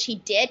impressive, which he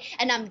did.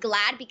 And I'm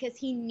glad because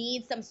he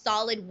needs some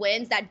solid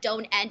wins that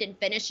don't end in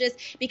finishes,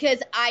 because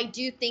I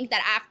do think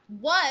that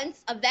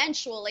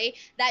eventually,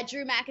 that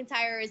Drew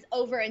McIntyre is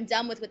over and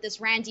done with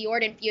this Randy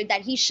Orton feud, that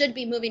he should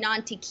be moving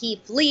on to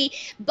Keith Lee.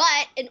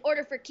 But in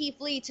order for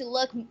Keith Lee to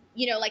look,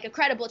 like a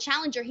credible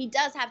challenger, he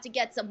does have to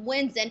get some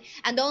wins in.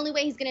 And the only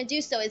way he's going to do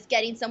so is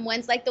getting some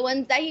wins like the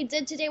ones that he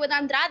did today with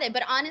Andrade.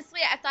 But honestly,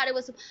 I thought it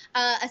was,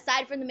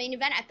 aside from the main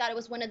event, I thought it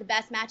was one of the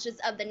best matches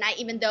of the night,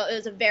 even though it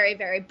was a very,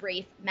 very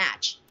brief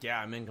match. Yeah,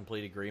 I'm in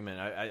complete agreement.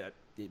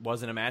 It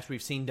wasn't a match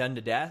we've seen done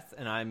to death,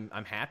 and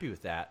I'm happy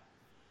with that.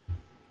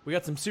 We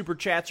got some super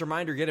chats.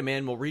 Reminder, get them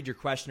in. We'll read your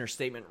question or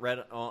statement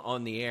read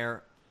on the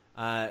air.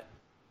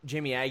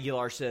 Jamie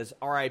Aguilar says,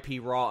 "R.I.P.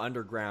 Raw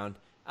Underground."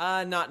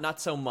 Not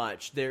so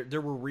much.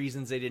 There were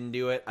reasons they didn't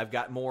do it. I've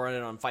got more on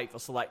it on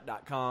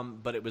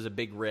FightfulSelect.com, but it was a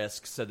big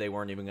risk, so they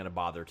weren't even going to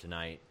bother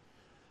tonight.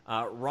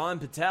 Ron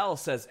Patel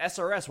says,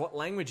 "SRS, what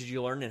language did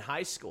you learn in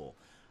high school?"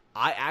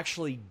 I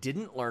actually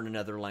didn't learn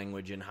another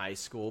language in high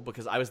school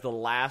because I was the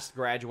last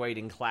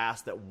graduating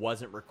class that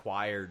wasn't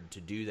required to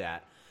do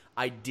that.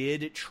 I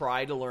did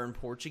try to learn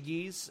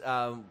Portuguese.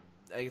 I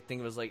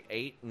think it was like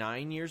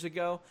 8-9 years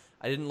ago.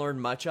 I didn't learn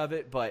much of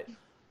it, but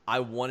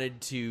I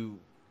wanted to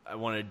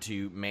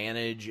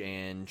manage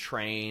and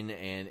train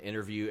and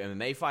interview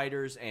MMA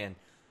fighters, and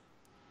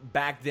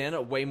back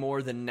then, way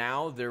more than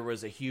now, there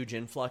was a huge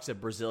influx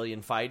of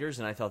Brazilian fighters,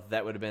 and I thought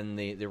that would have been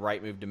the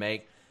right move to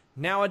make.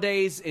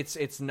 Nowadays,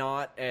 it's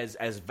not as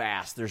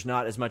vast. There's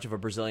not as much of a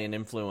Brazilian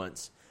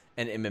influence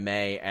in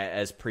MMA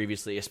as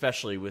previously,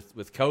 especially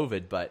with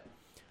COVID. But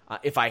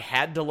if I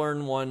had to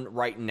learn one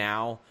right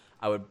now,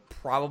 I would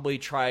probably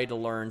try to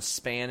learn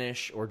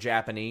Spanish or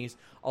Japanese,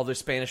 although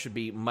Spanish would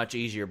be much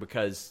easier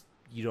because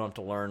you don't have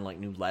to learn like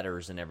new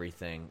letters and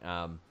everything.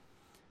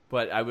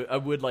 But I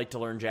would like to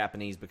learn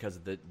Japanese because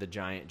of the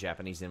giant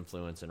Japanese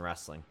influence in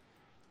wrestling.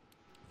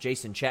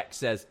 Jason Check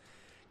says,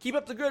 keep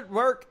up the good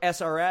work,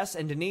 SRS.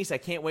 And Denise, I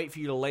can't wait for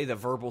you to lay the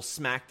verbal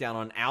smackdown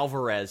on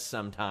Alvarez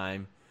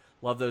sometime.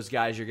 Love those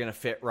guys. You're going to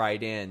fit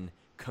right in.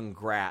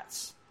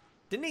 Congrats.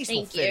 Denise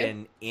will fit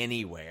in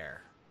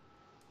anywhere.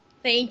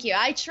 Thank you.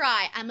 I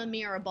try. I'm a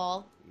mirror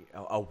ball.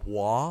 A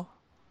what?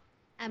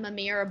 I'm a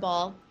mirror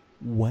ball.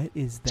 What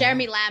is that?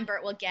 Jeremy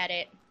Lambert will get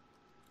it.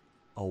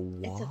 A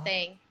what? It's a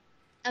thing.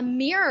 A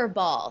mirror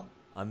ball.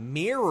 A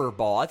mirror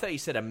ball? I thought you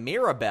said a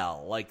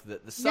Mirabelle, like the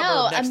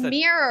suburb next to... No, a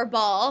mirror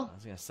ball. I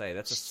was going to say,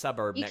 that's a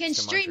suburb you next to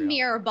Montreal. can stream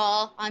mirror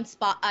ball on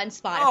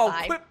Spotify.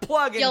 Oh, quit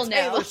plugging You'll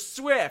Taylor know.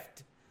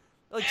 Swift.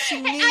 Like,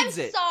 she needs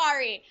it. I'm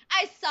sorry.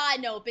 I saw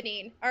an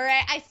opening, all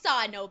right? I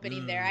saw an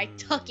opening there. I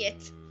took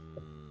it.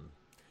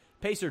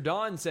 Pacer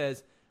Dawn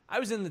says, I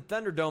was in the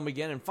Thunderdome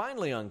again and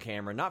finally on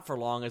camera. Not for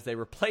long as they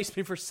replaced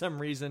me for some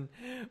reason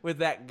with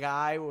that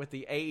guy with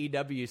the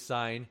AEW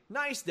sign.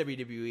 Nice,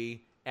 WWE,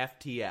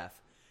 FTF.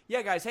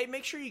 Yeah, guys, hey,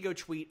 make sure you go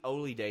tweet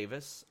Oli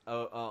Davis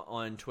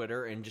on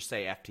Twitter and just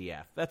say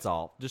FTF. That's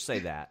all. Just say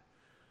that.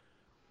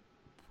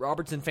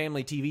 Robertson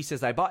Family TV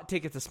says, I bought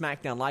tickets to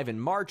SmackDown Live in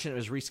March and it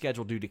was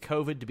rescheduled due to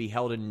COVID to be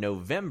held in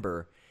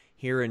November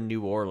here in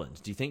New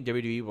Orleans. Do you think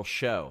WWE will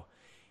show?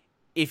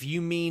 If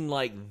you mean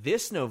like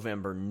this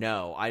November,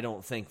 no. I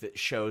don't think that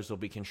shows will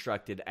be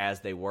constructed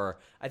as they were.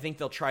 I think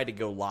they'll try to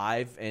go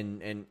live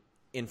and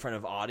in front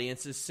of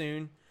audiences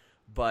soon.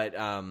 But,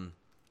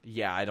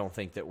 yeah, I don't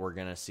think that we're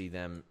going to see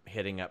them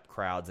hitting up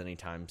crowds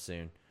anytime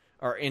soon.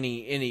 Or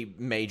any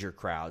major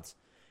crowds.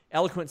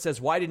 Eloquent says,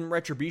 why didn't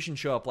Retribution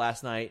show up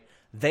last night?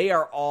 They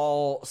are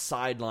all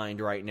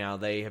sidelined right now.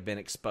 They have been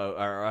exposed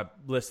or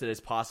listed as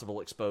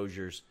possible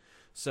exposures,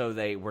 so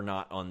they were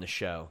not on the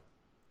show.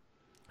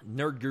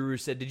 Nerd Guru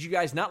said, did you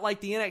guys not like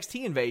the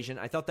NXT invasion?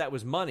 I thought that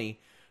was money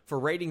for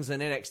ratings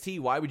in NXT.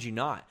 Why would you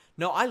not?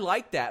 No, I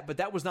like that, but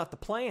that was not the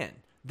plan.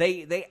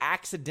 They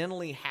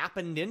accidentally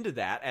happened into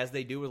that, as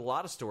they do with a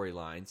lot of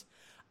storylines.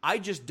 I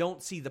just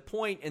don't see the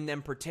point in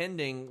them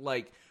pretending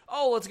like,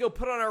 oh, let's go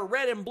put on our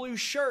red and blue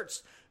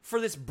shirts for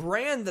this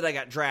brand that I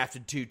got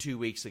drafted to 2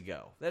 weeks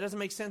ago. That doesn't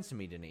make sense to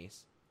me,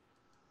 Denise.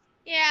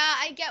 Yeah,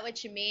 I get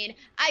what you mean.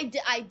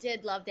 I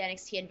did love the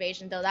NXT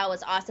invasion, though. That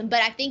was awesome.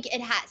 But I think it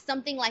has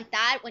something like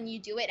that. When you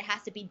do it, it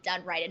has to be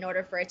done right in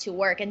order for it to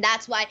work. And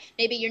that's why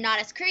maybe you're not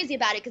as crazy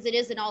about it, because it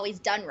isn't always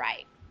done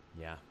right.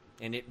 Yeah,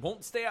 and it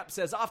won't stay up.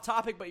 Says, off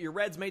topic, but your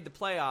Reds made the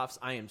playoffs.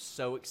 I am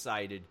so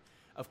excited.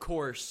 Of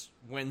course,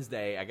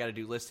 Wednesday, I got to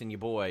do Listing Your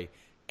Boy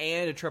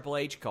and a Triple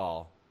H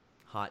call.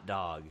 Hot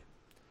dog.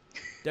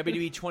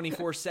 WWE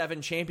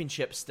 24/7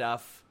 championship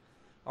stuff.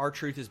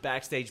 R-Truth is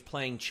backstage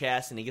playing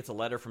chess, and he gets a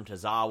letter from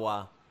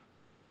Tozawa. It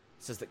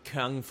says that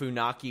Kung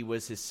Funaki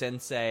was his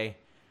sensei.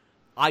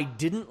 I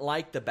didn't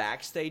like the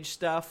backstage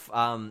stuff.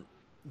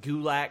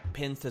 Gulak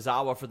pins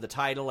Tozawa for the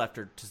title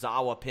after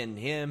Tozawa pinned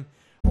him.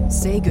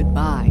 Say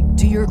goodbye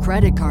to your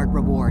credit card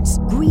rewards.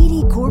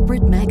 Greedy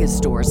corporate mega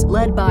stores,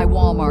 led by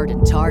Walmart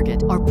and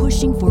Target, are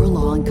pushing for a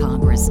law in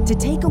Congress to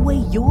take away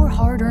your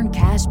hard-earned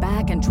cash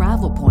back and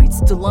travel points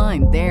to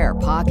line their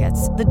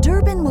pockets. The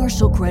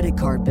Durbin-Marshall credit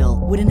card bill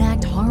would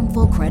enact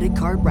harmful credit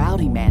card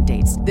routing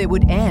mandates that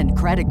would end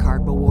credit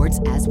card rewards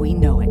as we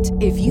know it.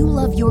 If you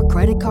love your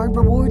credit card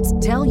rewards,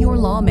 tell your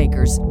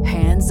lawmakers,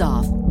 hands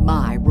off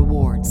my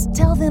rewards.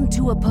 Tell them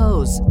to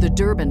oppose the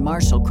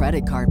Durbin-Marshall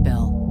credit card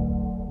bill.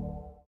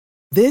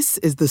 This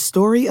is the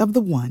story of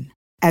the one.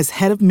 As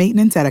head of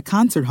maintenance at a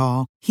concert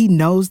hall, he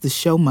knows the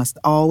show must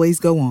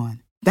always go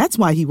on. That's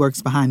why he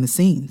works behind the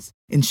scenes,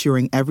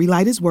 ensuring every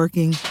light is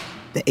working,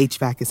 the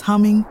HVAC is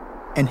humming,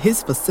 and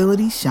his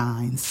facility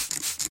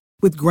shines.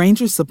 With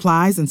Grainger's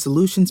supplies and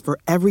solutions for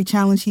every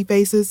challenge he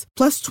faces,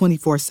 plus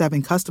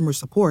 24/7 customer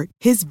support,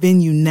 his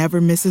venue never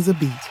misses a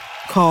beat.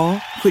 Call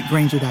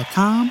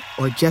quickgrainger.com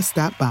or just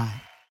stop by.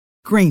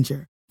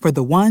 Grainger, for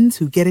the ones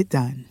who get it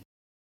done.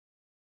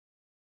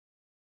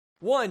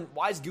 One,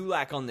 why is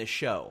Gulak on this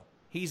show?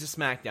 He's a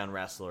SmackDown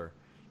wrestler.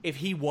 If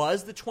he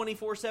was the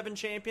 24/7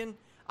 champion,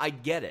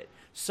 I'd get it.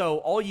 So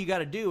all you got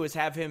to do is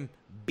have him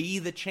be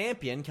the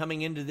champion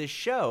coming into this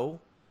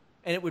show,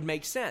 and it would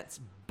make sense.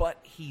 But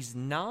he's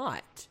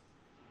not.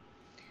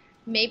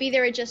 Maybe they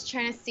were just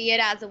trying to see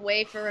it as a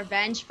way for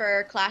revenge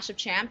for Clash of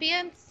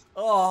Champions.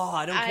 Oh,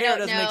 I don't care. It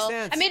doesn't make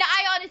sense. I mean,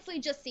 I honestly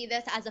just see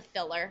this as a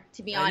filler,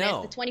 to be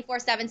honest. The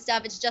 24/7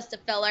 stuff, it's just a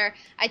filler.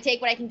 I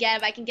take what I can get.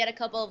 If I can get a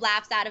couple of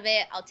laughs out of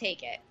it, I'll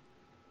take it.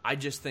 I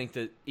just think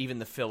that even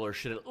the filler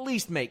should at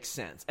least make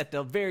sense. At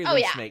the very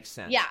least make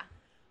sense. Yeah.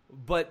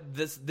 But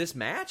this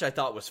match I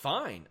thought was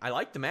fine. I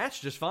liked the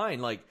match just fine.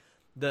 Like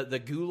the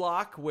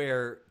Gulak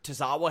where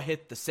Tozawa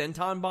hit the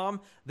senton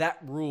bomb, that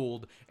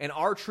ruled. And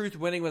R-Truth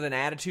winning with an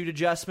attitude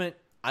adjustment,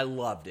 I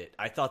loved it.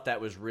 I thought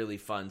that was really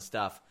fun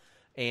stuff.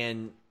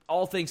 And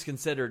all things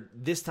considered,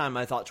 this time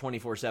I thought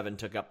 24/7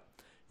 took up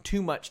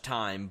too much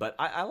time, but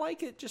I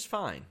like it just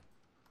fine.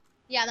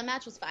 Yeah, the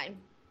match was fine.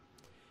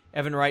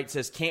 Evan Wright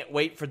says, can't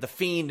wait for the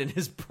Fiend in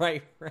his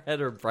bright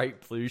red or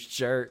bright blue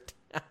shirt.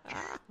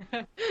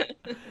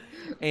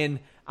 And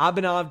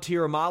Abhinav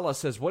Tirumalai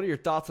says, what are your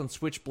thoughts on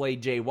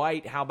Switchblade Jay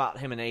White? How about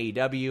him in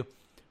AEW?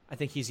 I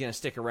think he's going to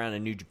stick around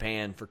in New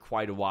Japan for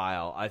quite a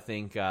while. I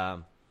think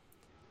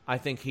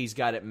he's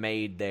got it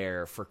made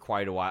there for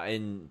quite a while.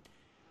 And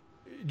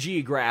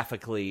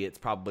geographically, it's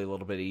probably a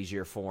little bit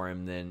easier for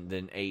him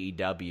than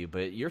AEW.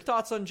 But your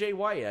thoughts on Jay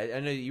White? I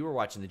know you were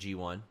watching the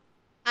G1.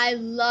 I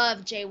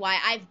love Jay White.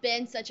 I've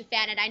been such a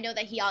fan, and I know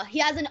that he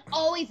hasn't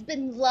always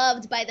been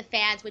loved by the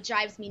fans, which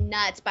drives me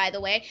nuts, by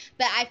the way.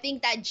 But I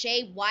think that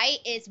Jay White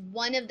is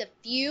one of the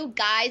few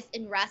guys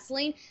in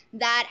wrestling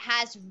that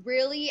has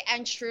really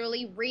and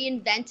truly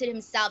reinvented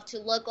himself to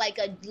look like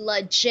a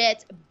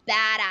legit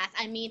badass.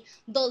 I mean,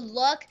 the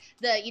look,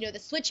 the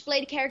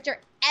Switchblade character,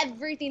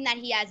 everything that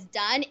he has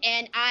done,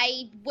 and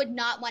I would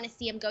not want to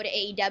see him go to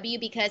AEW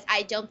because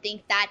I don't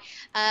think that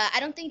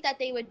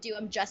they would do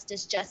him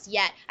justice just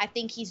yet. I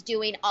think he's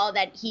doing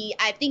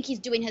he's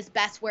doing his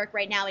best work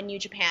right now in New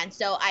Japan,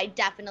 so I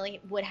definitely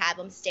would have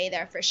him stay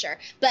there for sure.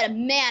 But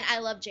man, I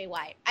love Jay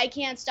White.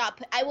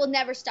 I will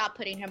never stop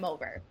putting him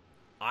over.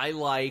 I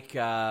like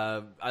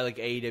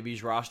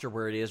AEW's roster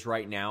where it is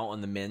right now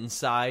on the men's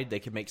side. They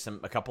could make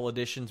a couple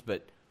additions,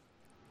 but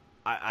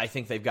I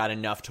think they've got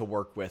enough to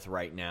work with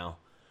right now.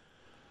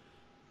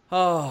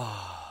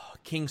 Oh,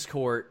 King's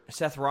Court.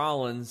 Seth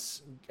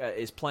Rollins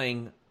is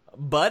playing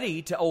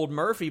buddy to Old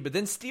Murphy, but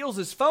then steals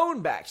his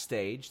phone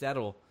backstage.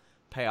 That'll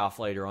pay off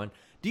later on.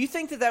 Do you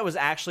think that was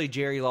actually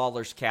Jerry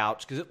Lawler's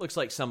couch? Because it looks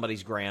like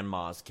somebody's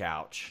grandma's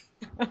couch.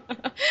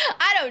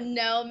 I don't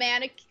know,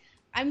 man.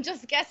 I'm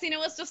just guessing it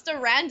was just a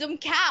random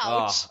couch.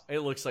 Oh, it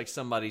looks like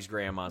somebody's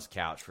grandma's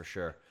couch for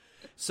sure.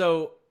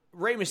 So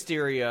Rey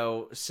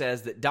Mysterio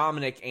says that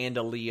Dominic and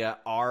Aaliyah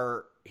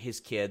are his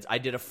kids. I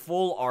did a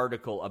full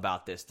article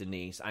about this,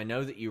 Denise. I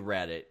know that you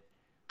read it.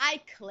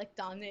 I clicked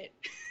on it.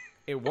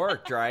 It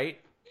worked, right?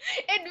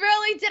 It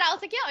really did. I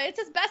was like, yo, it's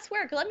his best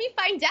work. Let me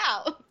find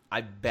out.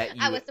 I bet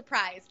you. I was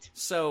surprised.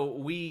 So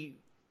we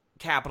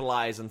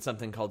capitalize on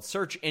something called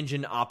search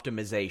engine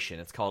optimization.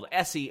 It's called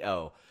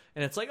SEO.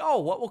 And it's like, oh,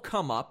 what will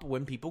come up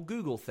when people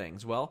Google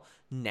things? Well,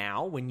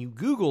 now when you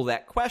Google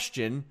that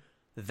question,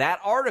 that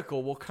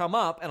article will come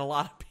up and a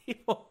lot of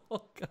people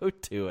will go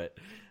to it.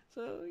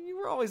 So you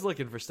were always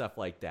looking for stuff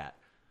like that.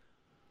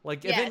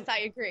 Yes, I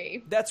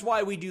agree. That's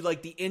why we do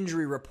like the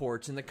injury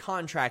reports and the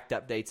contract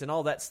updates and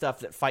all that stuff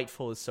that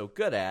Fightful is so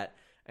good at,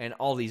 and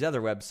all these other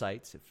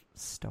websites have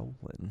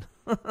stolen.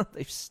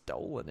 They've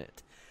stolen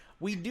it.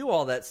 We do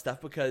all that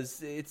stuff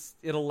because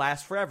it'll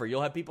last forever.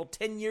 You'll have people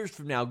 10 years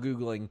from now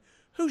Googling,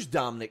 who's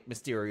Dominic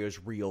Mysterio's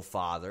real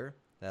father?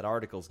 That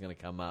article's going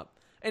to come up.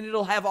 And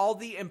it'll have all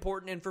the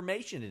important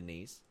information,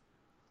 Denise.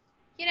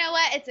 You know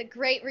what? It's a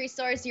great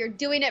resource. You're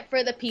doing it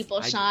for the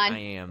people, Sean.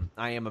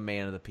 I am a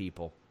man of the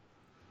people.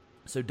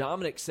 So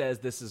Dominic says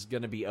this is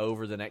going to be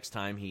over the next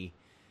time he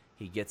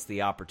gets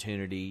the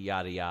opportunity,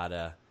 yada,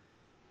 yada.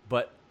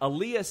 But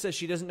Aaliyah says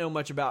she doesn't know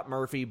much about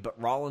Murphy, but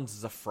Rollins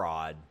is a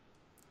fraud.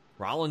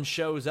 Rollins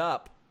shows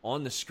up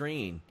on the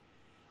screen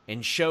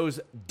and shows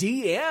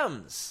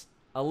DMs.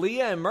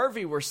 Aaliyah and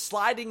Murphy were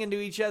sliding into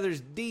each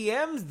other's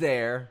DMs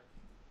there.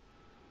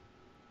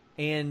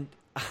 And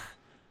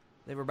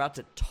they were about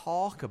to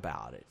talk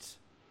about it.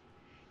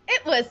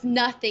 It was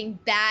nothing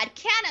bad.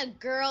 Can a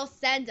girl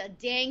send a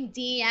dang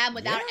DM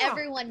without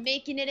everyone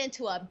making it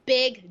into a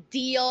big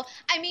deal?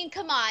 I mean,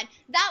 come on.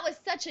 That was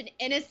such an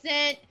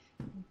innocent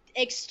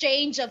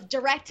exchange of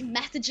direct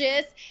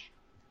messages.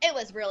 It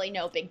was really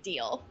no big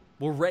deal.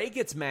 Well, Ray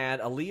gets mad.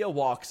 Aaliyah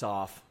walks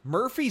off.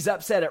 Murphy's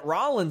upset at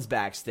Rollins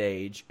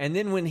backstage. And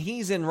then when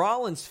he's in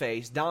Rollins'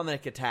 face,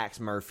 Dominic attacks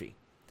Murphy.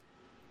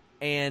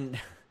 And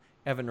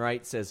Evan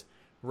Wright says,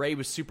 Ray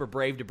was super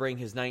brave to bring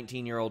his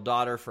 19-year-old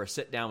daughter for a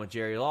sit-down with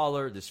Jerry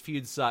Lawler. This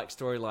feud sucks.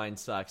 Storyline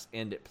sucks.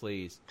 End it,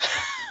 please.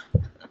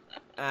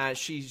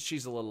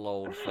 She's a little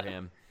old for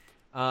him.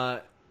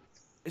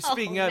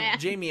 Speaking of,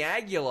 Jamie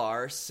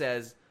Aguilar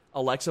says,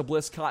 Alexa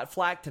Bliss caught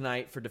flack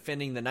tonight for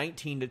defending the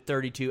 19 to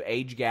 32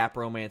 age gap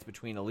romance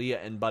between Aaliyah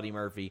and Buddy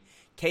Murphy.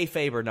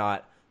 Kayfabe or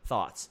not,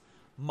 thoughts?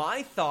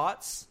 My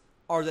thoughts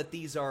are that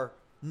these are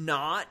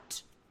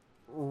not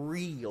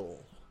real.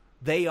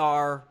 They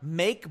are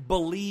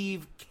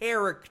make-believe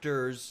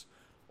characters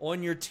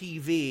on your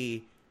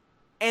TV,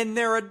 and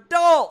they're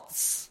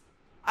adults.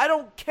 I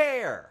don't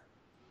care.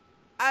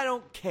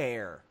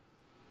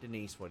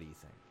 Denise, what do you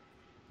think?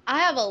 I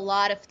have a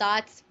lot of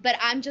thoughts, but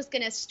I'm just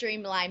going to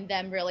streamline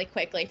them really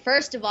quickly.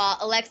 First of all,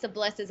 Alexa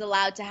Bliss is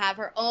allowed to have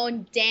her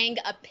own dang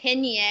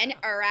opinion,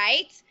 all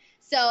right?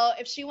 So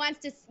if she wants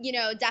to,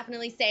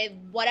 definitely say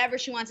whatever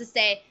she wants to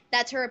say,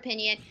 that's her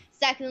opinion.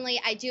 Secondly,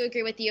 I do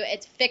agree with you.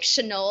 It's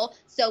fictional,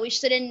 so we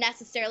shouldn't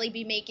necessarily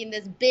be making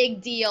this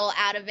big deal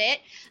out of it.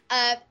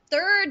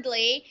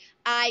 Thirdly,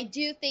 I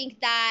do think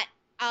that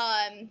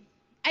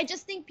I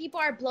just think people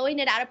are blowing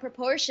it out of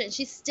proportion.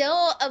 She's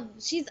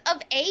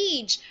of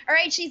age. All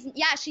right, she's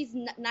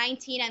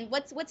 19, and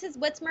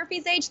what's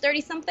Murphy's age?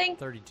 30 something?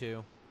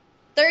 32.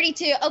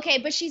 32. Okay,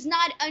 but she's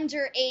not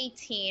under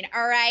 18,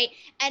 all right?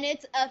 And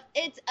it's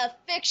a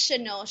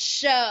fictional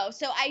show.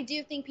 So I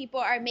do think people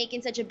are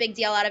making such a big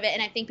deal out of it,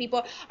 and I think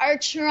people are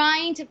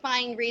trying to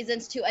find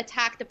reasons to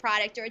attack the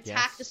product or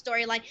attack the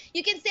storyline.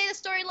 You can say the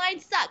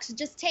storyline sucks,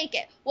 just take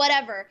it,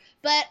 whatever.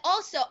 But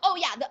also,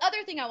 the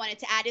other thing I wanted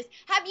to add is,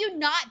 have you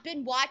not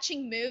been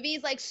watching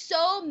movies? Like,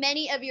 so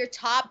many of your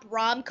top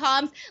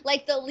rom-coms,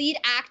 like the lead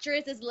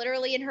actress is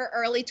literally in her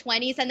early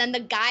 20s, and then the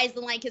guy's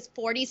in like his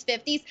 40s,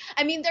 50s.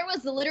 I mean, there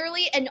was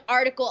literally an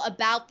article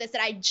about this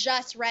that I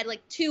just read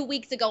like 2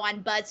 weeks ago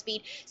on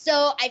BuzzFeed.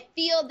 So I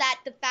feel that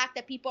the fact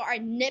that people are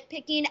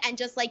nitpicking and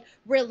just like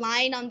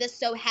relying on this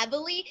so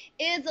heavily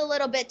is a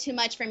little bit too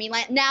much for me.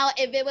 Like, now,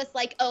 if it was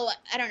like,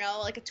 I don't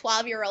know, like a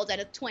 12-year-old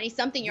and a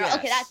 20-something-year-old,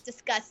 okay, that's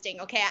disgusting.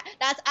 Okay,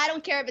 I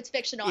don't care if it's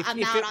fictional.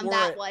 I'm out on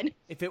that one.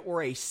 If it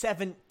were a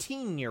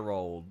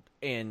 17-year-old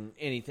and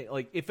anything,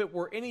 like if it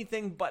were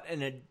anything but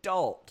an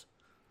adult,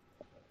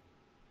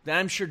 then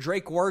I'm sure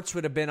Drake Wirtz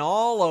would have been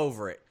all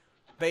over it.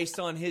 Based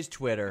on his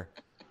Twitter,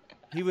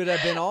 he would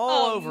have been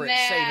all over it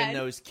saving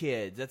those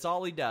kids. That's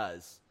all he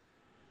does.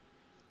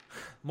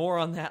 More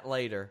on that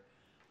later.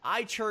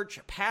 iChurch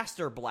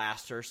Pastor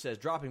Blaster says,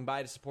 dropping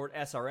by to support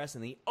SRS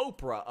and the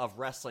Oprah of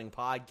wrestling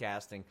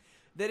podcasting.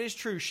 That is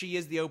true. She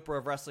is the Oprah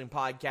of wrestling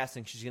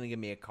podcasting. She's going to give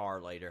me a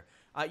car later.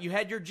 You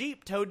had your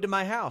Jeep towed to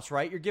my house,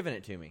 right? You're giving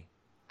it to me.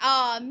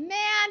 Oh,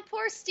 man,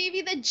 poor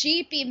Stevie the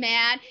Jeepy,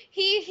 man.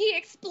 He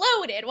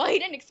exploded. Well, he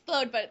didn't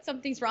explode, but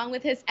something's wrong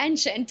with his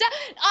engine.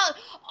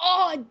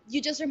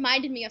 You just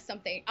reminded me of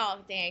something. Oh,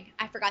 dang.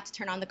 I forgot to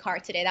turn on the car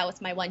today. That was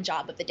my one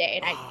job of the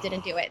day, and I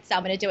didn't do it. So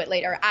I'm going to do it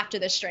later after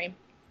the stream.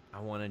 I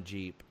want a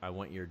Jeep. I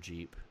want your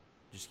Jeep.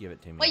 Just give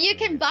it to me. Well, you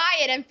can buy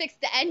it and fix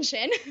the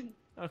engine.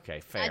 Okay,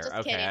 fair. Just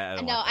okay,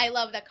 kidding. I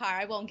love the car.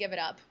 I won't give it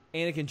up.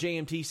 Anakin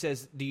JMT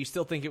says, do you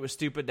still think it was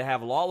stupid to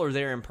have Lawler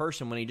there in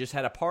person when he just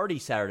had a party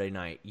Saturday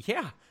night?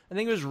 Yeah, I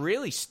think it was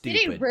really stupid.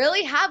 Did he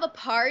really have a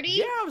party?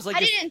 Yeah, it was like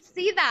I didn't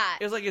see that.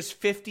 It was like his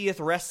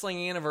 50th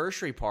wrestling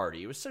anniversary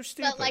party. It was so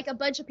stupid. But like a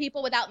bunch of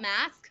people without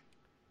masks?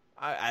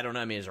 I don't know.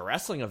 I mean, it's a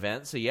wrestling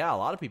event, so yeah, a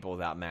lot of people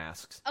without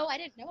masks. Oh, I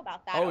didn't know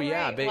about that. Oh,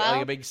 yeah, right.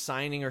 like a big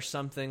signing or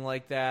something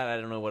like that. I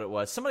don't know what it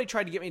was. Somebody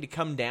tried to get me to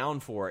come down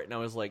for it, and I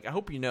was like, I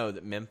hope you know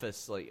that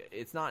Memphis, like,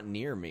 it's not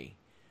near me.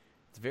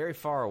 It's very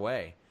far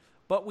away.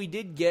 But we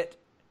did get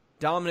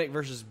Dominic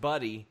versus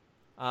Buddy.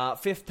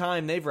 Fifth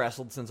time they've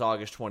wrestled since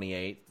August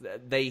 28th.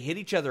 They hit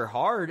each other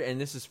hard,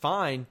 and this is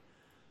fine.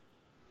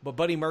 But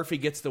Buddy Murphy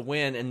gets the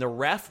win, and the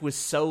ref was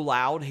so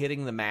loud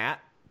hitting the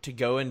mat to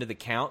go into the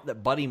count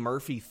that Buddy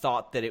Murphy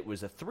thought that it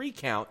was a 3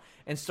 count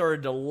and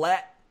started to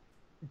let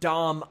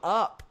Dom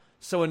up.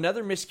 So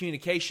another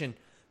miscommunication.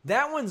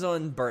 That one's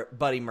on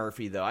Buddy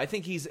Murphy, though. I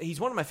think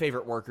he's one of my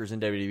favorite workers in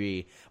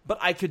WWE, but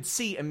I could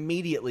see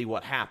immediately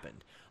what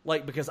happened.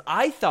 Like, because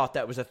I thought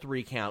that was a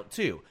 3 count,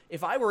 too.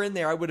 If I were in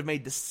there, I would have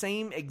made the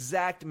same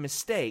exact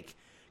mistake,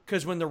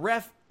 because when the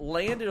ref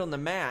landed on the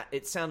mat,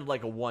 it sounded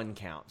like a 1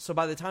 count. So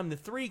by the time the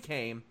 3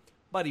 came,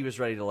 Buddy was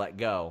ready to let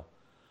go.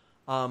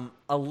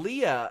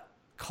 Aaliyah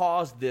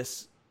caused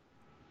this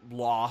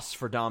loss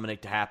for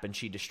Dominic to happen.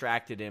 She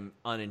distracted him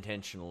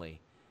unintentionally.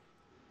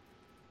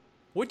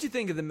 What'd you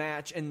think of the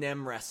match and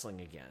them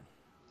wrestling again?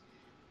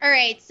 All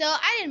right, so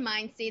I didn't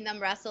mind seeing them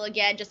wrestle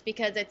again just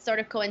because it sort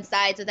of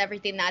coincides with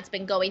everything that's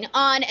been going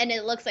on, and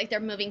it looks like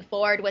they're moving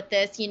forward with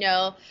this,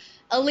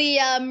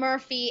 Aaliyah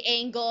Murphy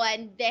angle,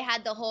 and they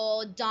had the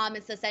whole Dom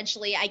is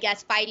essentially, I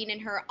guess, fighting in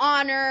her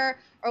honor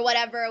or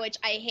whatever, which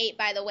I hate,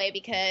 by the way,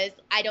 because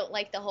I don't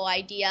like the whole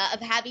idea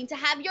of having to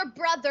have your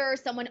brother or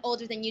someone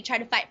older than you try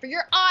to fight for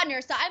your honor.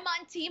 So I'm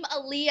on Team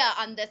Aaliyah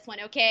on this one,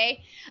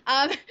 okay?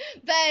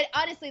 But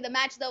honestly, the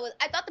match, though,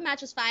 I thought the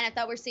match was fine. I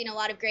thought we're seeing a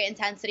lot of great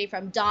intensity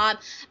from Dom,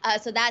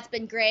 so that's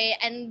been great.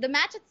 And the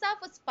match itself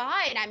was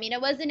fine. I mean,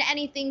 it wasn't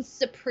anything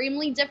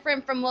supremely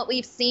different from what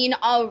we've seen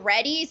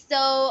already.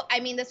 So, I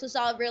mean, this was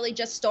all really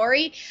just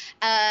story.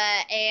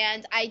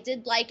 And I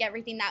did like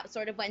everything that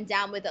sort of went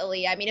down with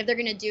Aaliyah. I mean, if they're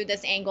going to do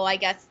this angle, I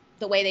guess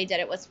the way they did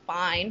it was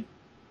fine.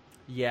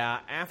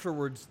 Yeah,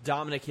 afterwards,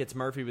 Dominic hits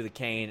Murphy with a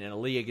cane, and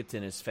Aaliyah gets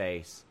in his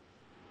face.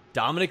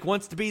 Dominic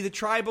wants to be the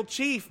tribal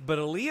chief, but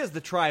Aaliyah's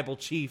the tribal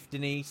chief,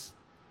 Denise.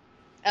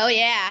 Oh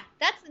yeah,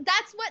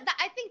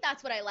 I think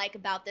that's what I like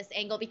about this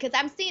angle, because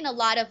I'm seeing a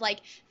lot of like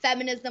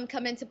feminism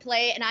come into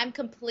play, and I'm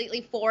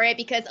completely for it,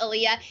 because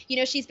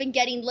Aaliyah, she's been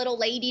getting little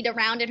ladied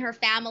around in her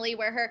family,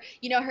 where her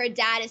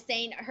dad is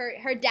saying,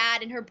 her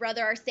dad and her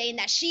brother are saying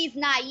that she's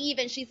naive,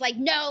 and she's like,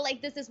 no,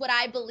 like this is what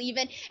I believe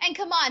in. And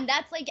come on,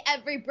 that's like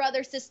every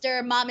brother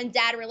sister mom and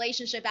dad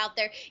relationship out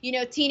there.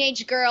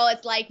 Teenage girl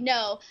is like,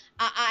 no,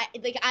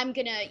 I'm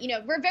gonna,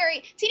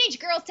 teenage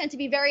girls tend to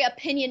be very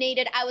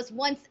opinionated. I was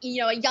once, a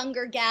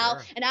younger gal,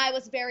 Sure. and I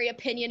was very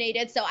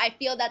opinionated. So I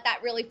feel that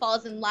really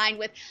falls in line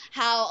with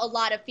how a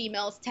lot of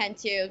females tend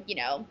to,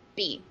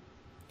 be.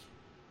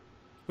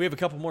 We have a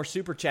couple more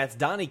super chats.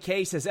 Donnie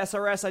K says,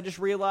 SRS, I just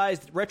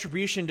realized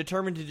Retribution,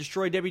 determined to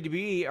destroy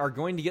WWE, are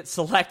going to get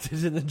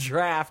selected in the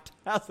draft.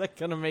 How's that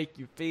going to make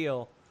you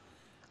feel?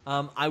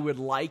 I would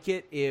like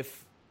it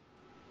if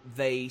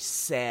they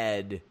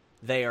said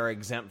they are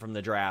exempt from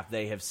the draft.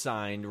 They have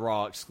signed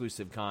Raw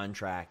exclusive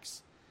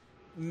contracts.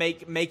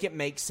 Make it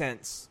make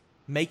sense.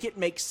 Make it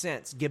make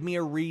sense. Give me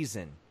a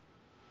reason.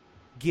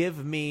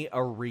 Give me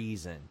a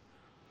reason.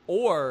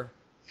 Or,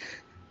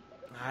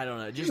 I don't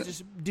know,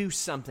 just do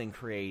something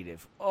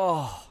creative.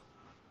 Oh.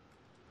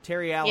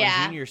 Terry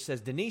Allen Jr.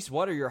 says, Denise,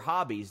 what are your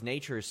hobbies?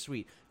 Nature is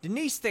sweet.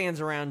 Denise stands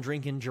around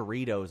drinking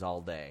Doritos all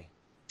day.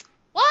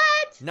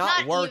 What?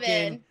 Not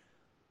working.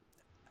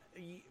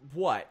 Even.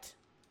 What?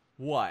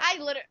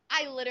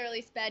 I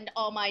literally spend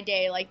all my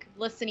day like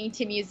listening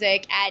to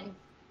music and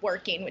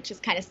working, which is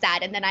kind of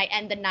sad, and then I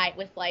end the night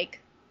with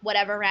like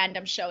whatever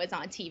random show is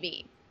on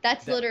TV.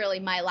 That's literally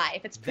my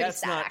life. It's pretty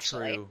sad, actually.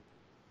 That's not true,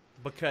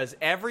 because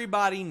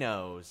everybody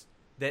knows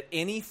that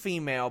any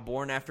female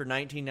born after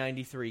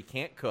 1993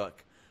 can't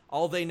cook.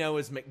 All they know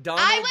is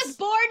McDonald's. I was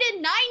born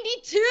in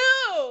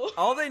 92!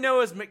 All they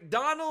know is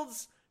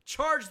McDonald's,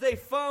 charge they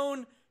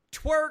phone,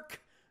 twerk,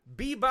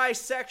 be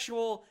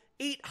bisexual,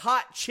 eat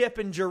hot chip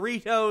and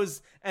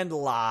Doritos, and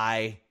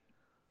lie.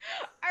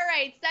 All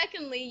right.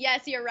 Secondly,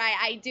 yes, you're right.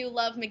 I do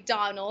love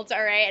McDonald's,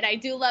 all right? And I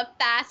do love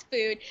fast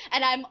food.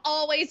 And I'm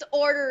always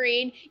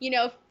ordering,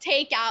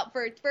 takeout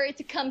for it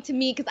to come to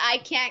me, because I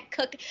can't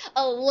cook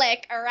a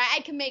lick, all right?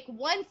 I can make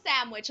one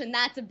sandwich, and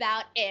that's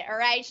about it, all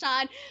right,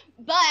 Sean?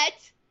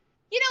 But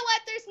you know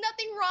what? There's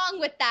nothing wrong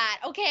with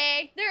that,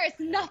 okay? There is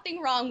nothing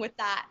wrong with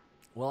that.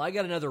 Well, I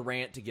got another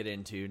rant to get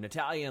into.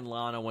 Natalya and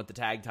Lana want the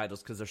tag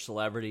titles because they're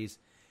celebrities.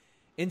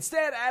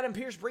 Instead, Adam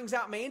Pearce brings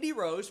out Mandy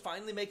Rose,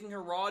 finally making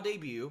her Raw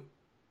debut,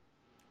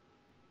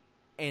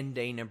 and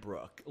Dana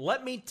Brooke.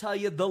 Let me tell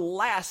you, the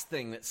last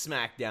thing that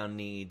SmackDown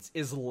needs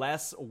is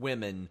less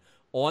women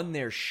on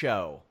their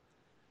show.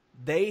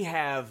 They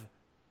have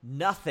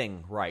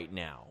nothing right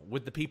now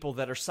with the people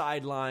that are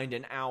sidelined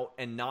and out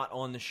and not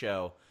on the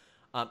show.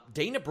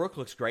 Dana Brooke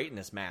looks great in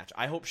this match.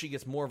 I hope she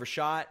gets more of a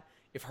shot.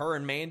 If her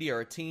and Mandy are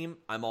a team,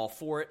 I'm all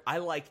for it. I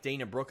like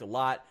Dana Brooke a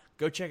lot.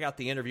 Go check out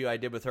the interview I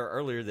did with her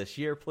earlier this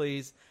year,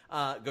 please.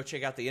 Go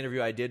check out the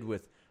interview I did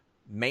with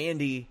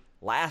Mandy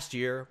last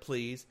year,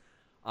 please.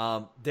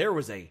 There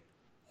was a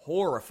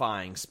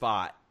horrifying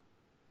spot,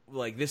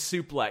 like this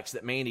suplex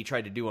that Mandy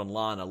tried to do on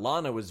Lana.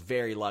 Lana was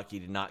very lucky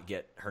to not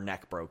get her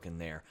neck broken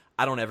there.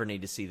 I don't ever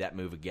need to see that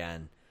move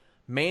again.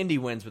 Mandy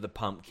wins with a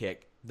pump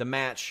kick. The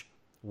match,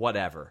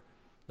 whatever.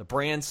 The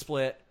brand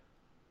split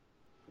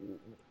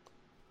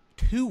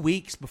 2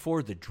 weeks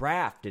before the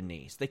draft,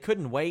 Denise. They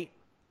couldn't wait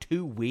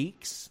 2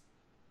 weeks.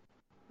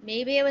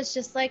 Maybe it was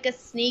just like a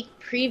sneak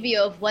preview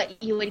of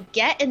what you would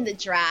get in the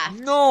draft.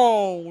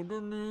 No,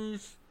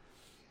 Denise.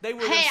 They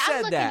would have said I'm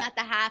looking that.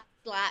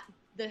 at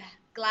the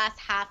glass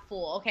half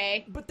full,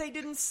 okay? But they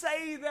didn't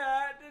say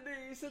that,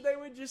 Denise. So they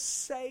would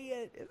just say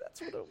it.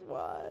 That's what it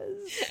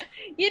was.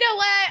 You know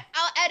what?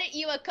 I'll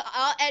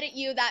edit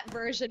you that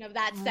version of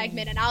that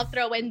segment, and I'll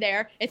throw in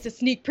there, it's a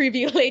sneak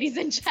preview, ladies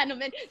and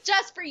gentlemen,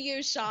 just for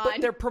you, Sean.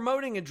 But they're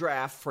promoting a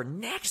draft for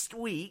next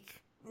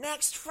week,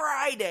 next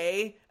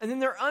Friday, and then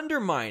they're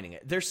undermining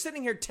it. They're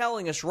sitting here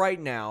telling us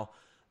right now,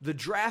 the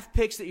draft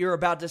picks that you're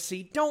about to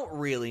see don't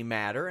really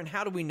matter. And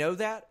how do we know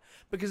that?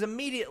 Because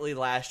immediately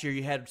last year,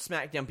 you had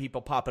SmackDown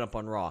people popping up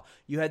on Raw.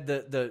 You had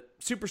the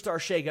Superstar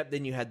shakeup,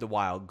 then you had the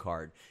wild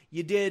card.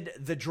 You did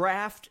the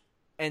draft,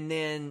 and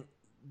then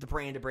the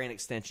brand-to-brand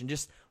extension.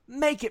 Just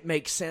make it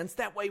make sense.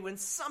 That way, when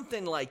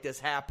something like this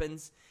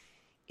happens,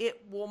 it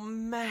will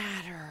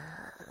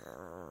matter.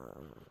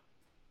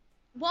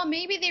 Well,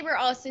 maybe they were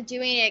also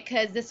doing it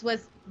because this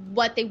was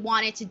what they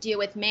wanted to do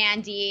with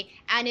Mandy.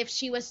 And if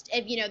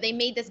they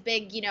made this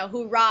big,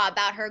 hoorah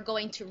about her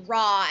going to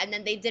Raw, and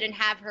then they didn't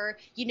have her,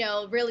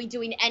 really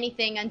doing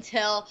anything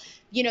until,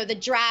 the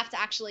draft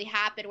actually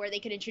happened, where they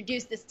could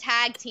introduce this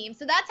tag team.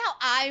 So that's how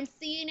I'm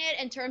seeing it,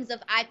 in terms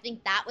of, I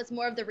think that was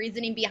more of the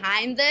reasoning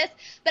behind this.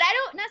 But I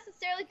don't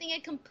necessarily think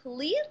it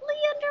completely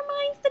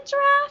undermines the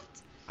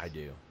draft. I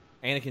do.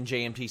 Anakin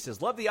JMT says,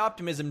 love the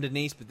optimism,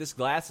 Denise, but this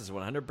glass is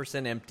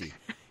 100% empty.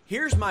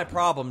 Here's my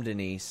problem,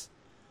 Denise.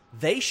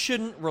 They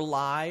shouldn't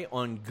rely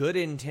on good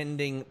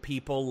intending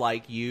people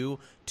like you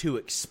to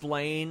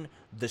explain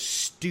the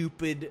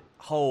stupid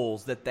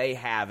holes that they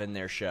have in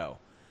their show.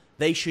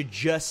 They should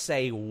just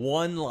say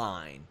one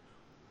line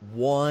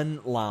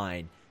one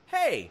line.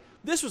 Hey,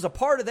 this was a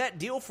part of that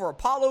deal for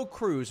Apollo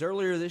Crews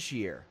earlier this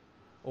year.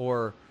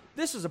 Or,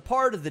 this was a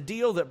part of the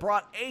deal that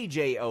brought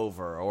AJ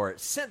over. Or, it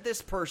sent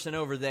this person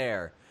over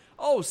there.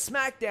 Oh,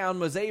 SmackDown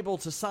was able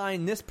to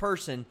sign this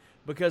person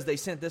because they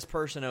sent this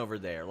person over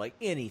there. Like,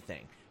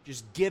 anything.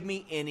 Just give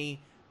me any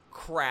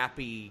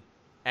crappy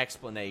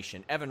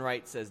explanation. Evan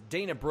Wright says,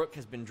 Dana Brooke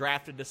has been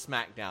drafted to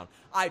SmackDown.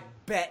 I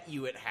bet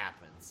you it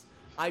happens.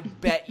 I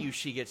bet you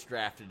she gets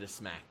drafted to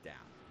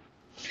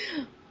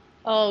SmackDown.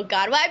 Oh,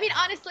 God. Well, I mean,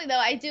 honestly, though,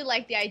 I do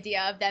like the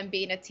idea of them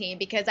being a team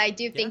because I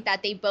do think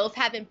that they both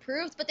have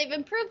improved, but they've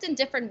improved in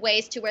different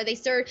ways to where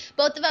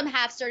both of them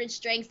have certain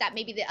strengths that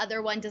maybe the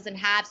other one doesn't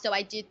have. So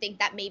I do think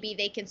that maybe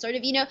they can sort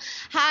of,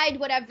 hide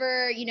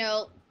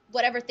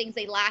whatever things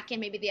they lack,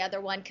 and maybe the other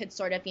one could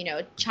sort of,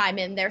 chime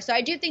in there. So I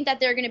do think that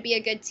they're going to be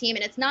a good team,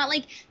 and it's not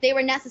like they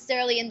were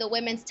necessarily in the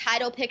women's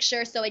title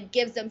picture, so it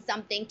gives them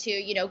something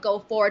to, go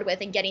forward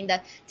with and getting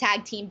the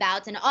tag team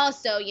bouts. And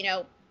also,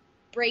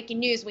 breaking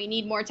news, we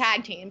need more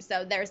tag teams,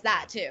 so there's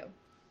that too.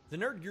 The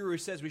Nerd Guru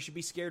says we should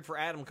be scared for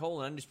Adam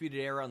Cole and Undisputed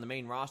Era on the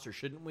main roster,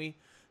 shouldn't we?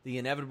 The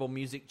inevitable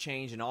music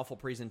change and awful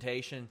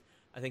presentation.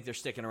 I think they're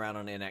sticking around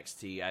on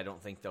NXT. I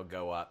don't think they'll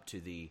go up to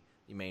the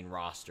main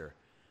roster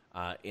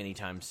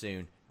anytime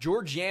soon.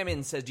 George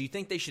Yamin says, do you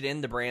think they should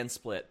end the brand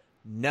split?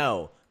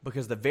 No,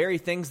 because the very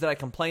things that I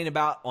complain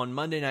about on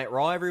Monday Night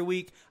Raw every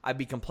week, I'd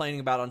be complaining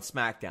about on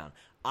SmackDown.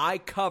 I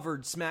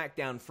covered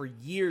SmackDown for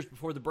years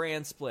before the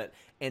brand split,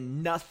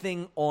 and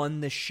nothing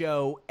on the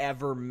show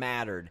ever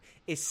mattered,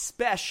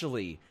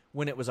 especially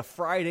when it was a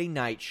Friday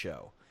night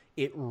show.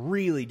 It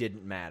really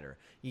didn't matter.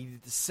 You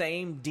did the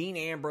same Dean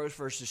Ambrose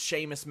versus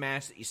Sheamus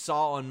match that you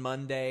saw on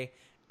Monday,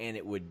 and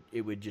it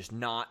would just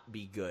not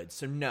be good.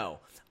 So no,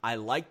 I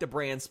like the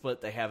brand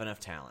split. They have enough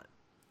talent.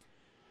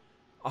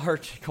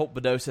 Colt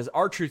Badeau says,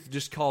 R-Truth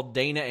just called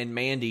Dana and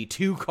Mandy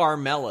two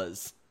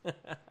Carmellas.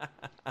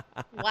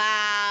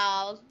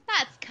 Wow,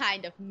 that's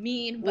kind of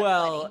mean. But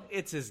well,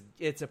 funny.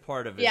 it's a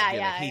part of his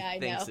gimmick. He I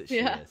thinks know. that she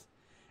is.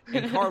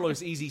 And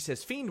Carlos Easy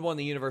says, Fiend won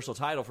the Universal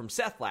title from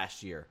Seth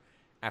last year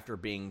after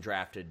being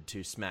drafted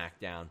to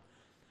SmackDown.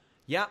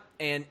 Yeah,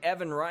 and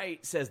Evan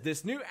Wright says,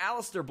 this new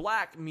Aleister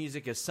Black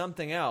music is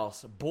something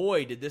else.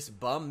 Boy, did this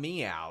bum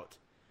me out.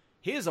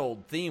 His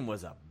old theme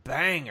was a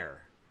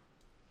banger.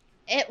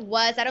 It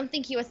was. I don't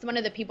think he was one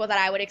of the people that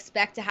I would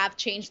expect to have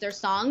changed their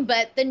song.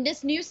 But then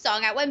this new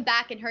song, I went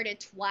back and heard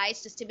it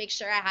twice just to make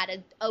sure I had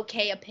an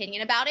okay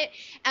opinion about it.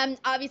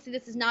 Obviously,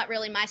 this is not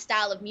really my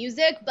style of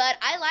music, but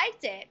I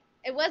liked it.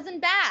 It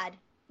wasn't bad.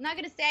 I'm not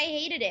going to say I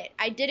hated it.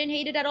 I didn't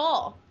hate it at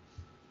all.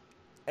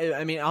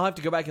 I mean, I'll have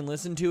to go back and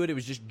listen to it. It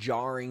was just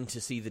jarring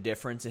to see the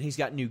difference. And he's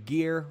got new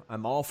gear.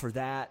 I'm all for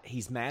that.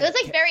 He's mad. It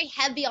was like very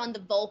heavy on the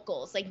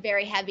vocals, like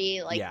very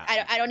heavy. Like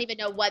yeah. I don't even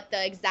know what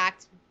the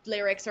exact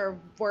lyrics or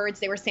words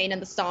they were saying in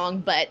the song,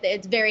 but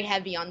it's very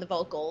heavy on the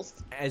vocals.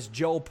 As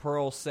Joel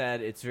Pearl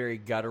said, it's very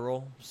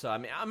guttural. So I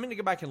mean, I'm going to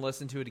go back and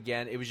listen to it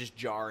again. It was just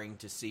jarring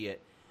to see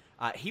it.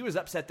 He was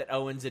upset that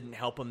Owens didn't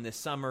help him this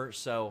summer,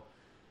 so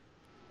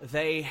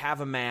they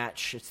have a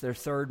match. It's their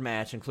third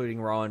match,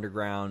 including Raw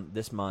Underground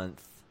this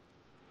month.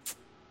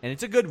 And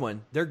it's a good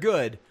one. They're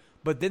good.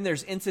 But then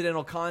there's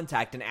incidental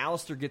contact, and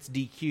Aleister gets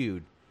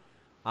DQ'd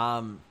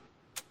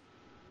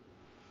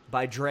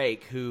by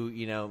Drake,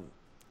 who,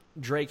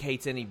 Drake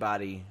hates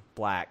anybody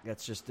black.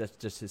 That's just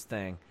his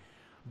thing.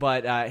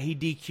 But he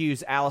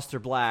DQs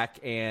Aleister Black,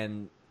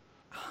 and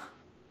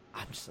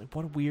I'm just like,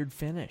 what a weird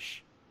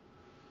finish.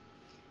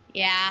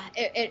 Yeah,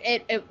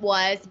 it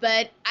was.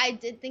 But I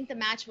did think the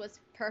match was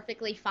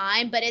perfectly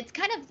fine. But it's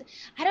kind of,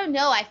 I don't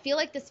know. I feel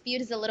like this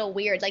feud is a little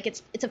weird. Like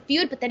it's a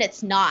feud, but then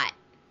it's not.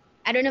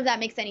 I don't know if that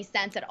makes any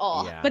sense at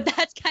all. Yeah. But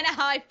that's kind of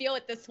how I feel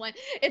with this one.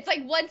 It's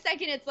like 1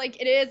 second it's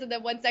like it is, and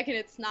then 1 second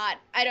it's not.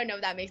 I don't know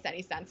if that makes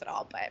any sense at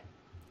all, but.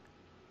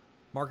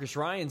 Marcus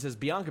Ryan says,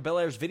 Bianca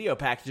Belair's video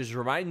packages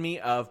remind me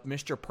of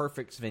Mr.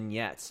 Perfect's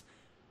vignettes.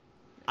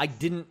 I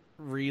didn't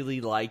really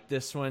like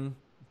this one,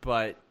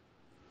 but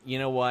you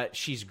know what?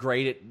 She's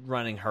great at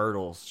running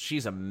hurdles.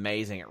 She's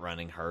amazing at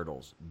running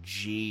hurdles.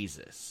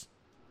 Jesus.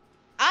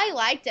 I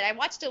liked it. I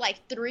watched it like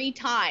 3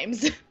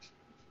 times.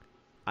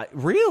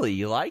 Really?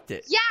 You liked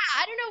it? Yeah,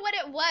 I don't know what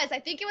it was. I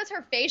think it was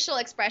her facial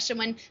expression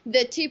when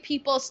the two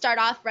people start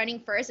off running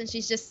first and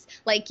she's just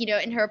like,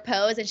 in her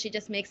pose and she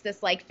just makes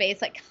this like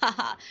face like,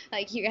 haha,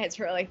 like you guys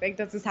really think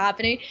this is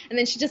happening? And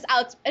then she just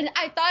and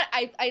I thought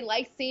I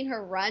liked seeing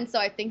her run, so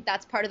I think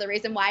that's part of the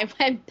reason why I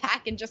went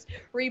back and just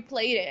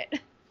replayed it.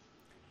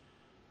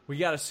 We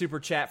got a super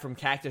chat from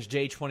Cactus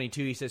J22.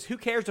 He says, who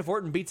cares if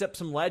Orton beats up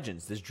some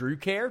legends? Does Drew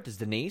care? Does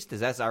Denise?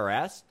 Does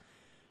SRS?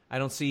 I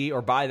don't see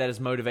or buy that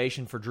as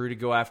motivation for Drew to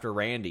go after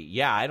Randy.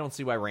 Yeah, I don't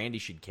see why Randy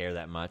should care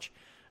that much.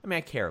 I mean,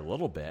 I care a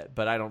little bit,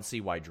 but I don't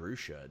see why Drew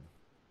should.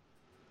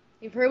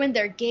 You've ruined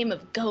their game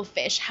of Go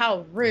Fish.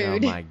 How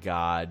rude. Oh, my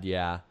God,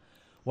 yeah.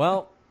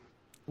 Well,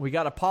 we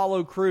got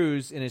Apollo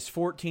Crews in his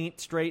 14th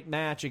straight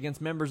match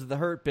against members of the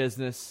Hurt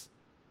Business.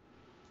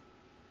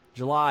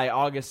 July,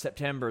 August,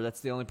 September, that's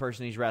the only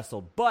person he's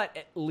wrestled. But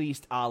at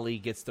least Ali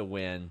gets the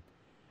win.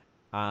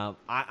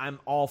 I'm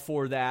all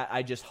for that.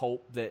 I just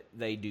hope that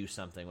they do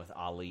something with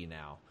Ali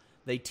now.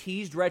 They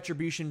teased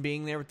Retribution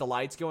being there with the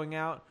lights going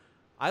out.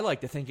 I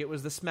like to think it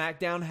was the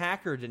SmackDown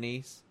hacker,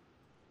 Denise.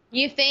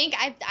 You think?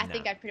 I No.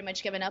 think I've pretty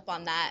much given up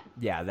on that.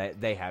 Yeah,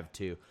 they have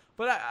too.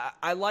 But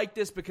I like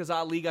this because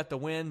Ali got the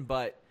win,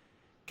 but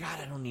God,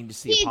 I don't need to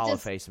see Apollo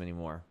face him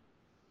anymore.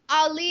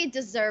 Ali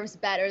deserves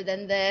better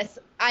than this.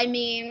 I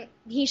mean,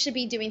 he should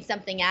be doing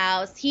something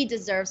else. He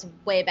deserves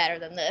way better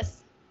than this.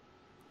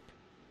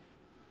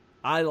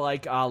 I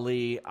like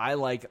Ali. I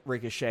like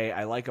Ricochet.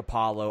 I like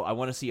Apollo. I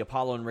want to see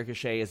Apollo and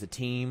Ricochet as a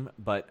team,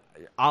 but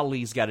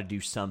Ali's got to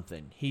do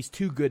something. He's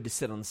too good to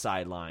sit on the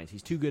sidelines.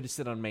 He's too good to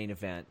sit on main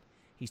event.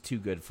 He's too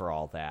good for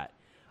all that.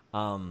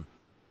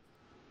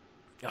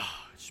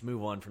 Just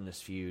move on from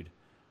this feud.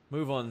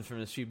 Move on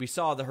from this feud. We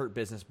saw the Hurt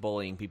Business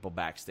bullying people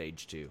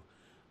backstage, too.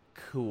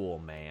 Cool,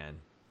 man.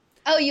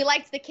 Oh, you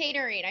liked the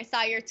catering. I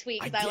saw your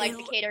tweet because I liked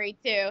the catering,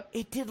 too.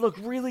 It did look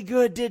really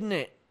good, didn't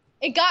it?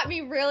 It got me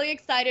really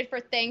excited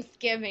for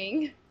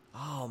Thanksgiving.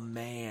 Oh,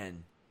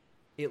 man.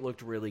 It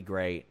looked really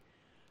great.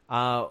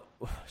 So,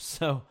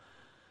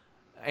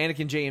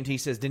 Anakin JMT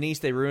says, Denise,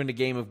 they ruined a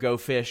game of Go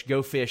Fish.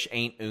 Go Fish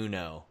ain't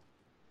Uno.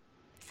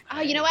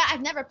 Oh, you know what?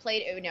 I've never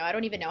played Uno. I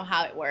don't even know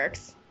how it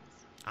works.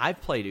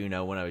 I've played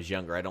Uno when I was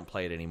younger. I don't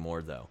play it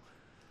anymore, though.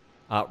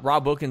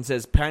 Rob Bookin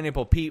says,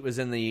 Pineapple Pete was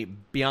in the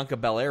Bianca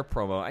Belair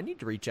promo. I need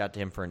to reach out to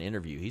him for an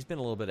interview. He's been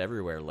a little bit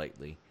everywhere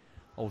lately.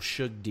 Oh,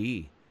 Suge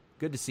D.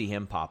 Good to see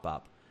him pop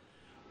up.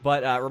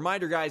 But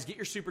reminder, guys, get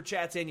your super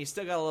chats in. You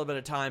still got a little bit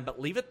of time, but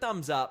leave a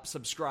thumbs up,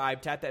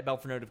 subscribe, tap that bell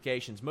for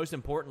notifications. Most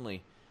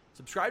importantly,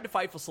 subscribe to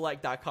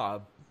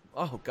FightfulSelect.com.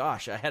 Oh,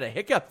 gosh, I had a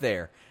hiccup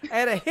there. I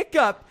had a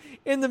hiccup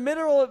in the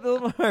middle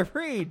of my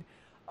read.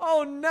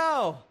 Oh,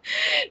 no.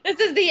 This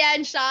is the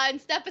end, Sean.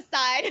 Step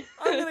aside.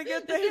 I'm going to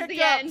get the This hiccups. is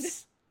the end.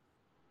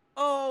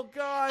 Oh,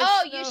 gosh.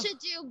 Oh, no.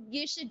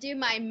 you should do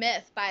my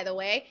myth, by the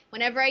way.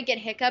 Whenever I get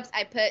hiccups,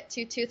 I put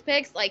 2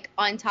 toothpicks like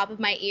on top of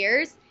my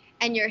ears,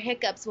 and your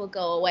hiccups will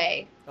go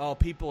away. Oh,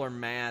 people are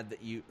mad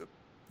that you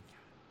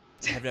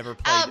have never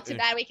played Oh, too Uno.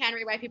 bad we can't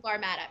read why people are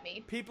mad at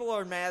me. People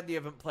are mad that you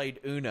haven't played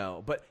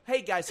Uno. But,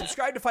 hey, guys,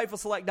 subscribe to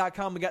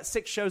FightfulSelect.com. We got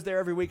 6 shows there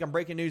every week. I'm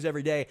breaking news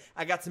every day.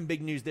 I got some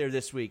big news there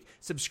this week.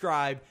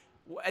 Subscribe.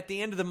 At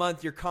the end of the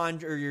month,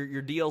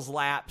 your deals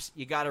lapse.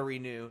 You got to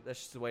renew. That's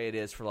just the way it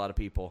is for a lot of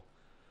people.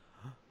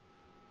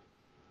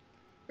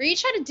 Were you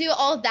trying to do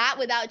all that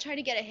without trying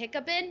to get a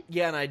hiccup in?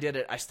 Yeah, and I did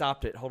it. I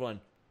stopped it. Hold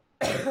on.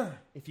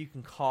 If you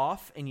can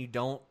cough and you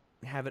don't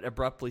have it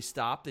abruptly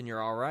stop, then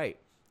you're all right.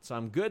 So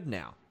I'm good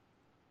now.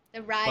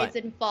 The rise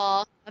and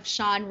fall of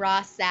Sean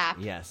Ross Sapp.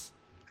 Yes.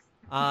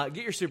 Get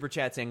your super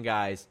chats in,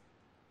 guys.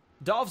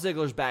 Dolph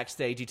Ziggler's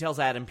backstage. He tells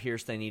Adam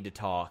Pearce they need to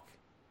talk.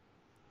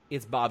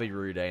 It's Bobby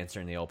Roode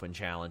answering the open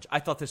challenge. I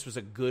thought this was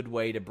a good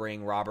way to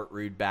bring Robert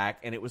Roode back,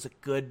 and it was a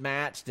good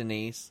match,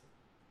 Denise.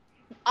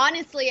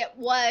 Honestly, it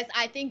was.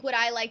 I think what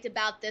I liked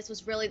about this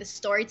was really the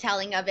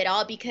storytelling of it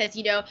all because,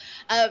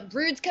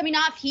 Roode's coming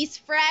off. He's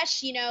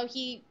fresh.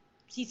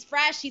 He's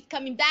fresh. He's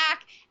coming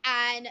back.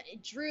 And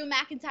Drew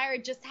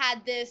McIntyre just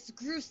had this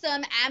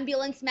gruesome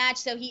ambulance match,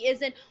 so he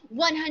isn't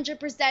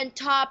 100%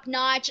 top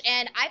notch.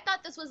 And I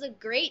thought this was a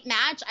great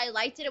match. I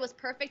liked it. It was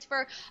perfect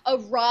for a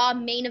Raw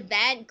main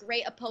event.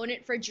 Great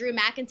opponent for Drew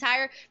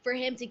McIntyre for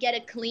him to get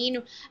a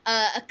clean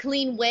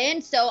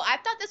win. So I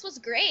thought this was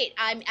great.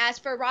 As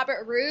for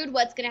Robert Roode,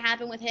 what's going to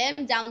happen with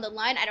him down the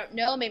line, I don't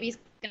know. Maybe he's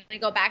going to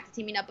go back to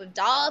teaming up with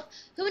Dolph.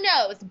 Who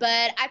knows?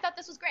 But I thought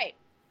this was great.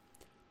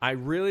 I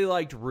really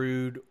liked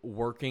Roode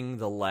working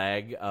the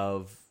leg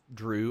of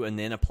Drew and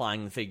then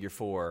applying the figure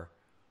 4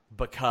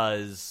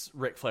 because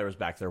Ric Flair was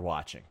back there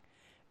watching.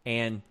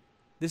 And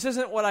this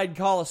isn't what I'd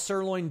call a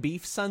sirloin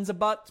beef Sons of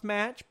Bucks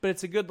match, but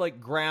it's a good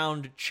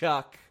ground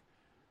chuck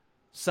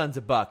Sons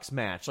of Bucks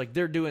match.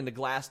 They're doing the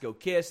Glasgow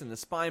Kiss and the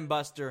Spine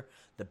Buster,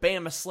 the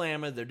Bama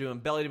Slammer, they're doing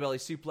belly-to-belly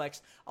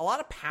suplex, a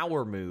lot of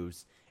power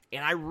moves,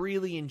 and I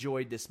really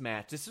enjoyed this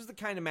match. This is the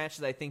kind of match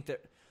that I think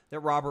that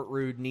Robert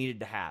Roode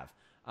needed to have.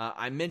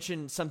 I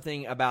mentioned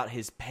something about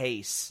his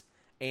pace,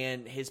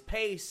 and his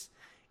pace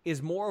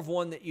is more of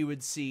one that you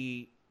would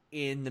see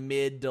in the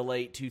mid to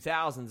late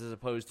 2000s as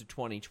opposed to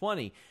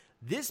 2020.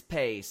 This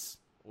pace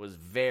was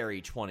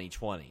very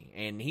 2020,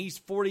 and he's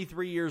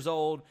 43 years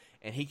old,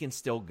 and he can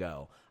still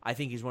go. I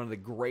think he's one of the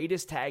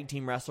greatest tag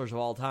team wrestlers of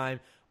all time,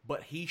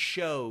 but he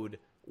showed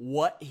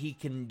what he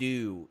can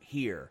do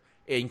here.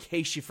 In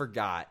case you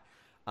forgot,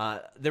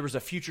 there was a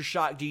Future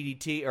Shock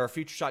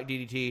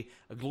DDT,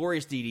 a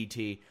Glorious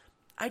DDT.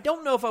 I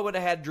don't know if I would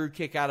have had Drew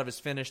kick out of his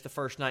finish the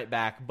first night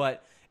back,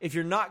 but if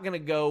you're not going to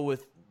go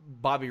with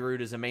Bobby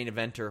Roode as a main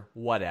eventer,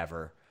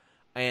 whatever.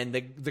 And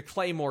the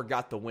Claymore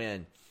got the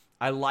win.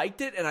 I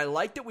liked it, and I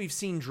liked that we've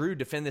seen Drew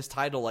defend this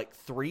title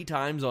 3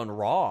 times on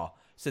Raw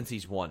since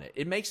he's won it.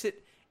 It makes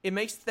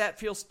that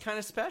feel kind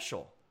of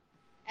special.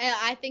 And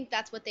I think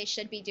that's what they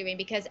should be doing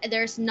because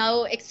there's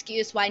no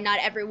excuse why not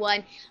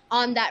everyone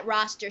on that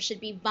roster should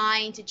be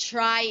vying to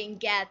try and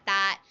get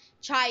that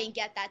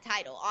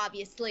title,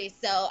 obviously.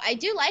 So I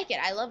do like it.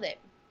 I love it.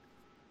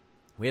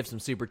 We have some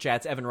super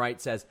chats. Evan Wright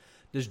says,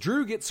 Does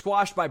Drew get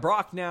squashed by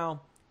Brock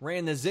now?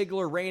 Ran the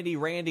Ziggler,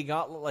 Randy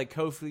gauntlet like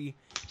Kofi.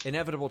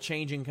 Inevitable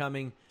changing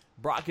coming.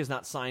 Brock is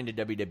not signed to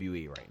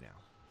WWE right now.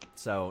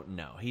 So,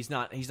 no, he's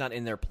not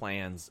in their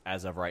plans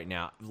as of right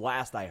now.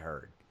 Last I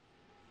heard.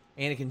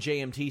 Anakin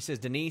JMT says,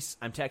 Denise,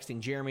 I'm texting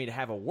Jeremy to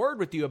have a word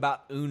with you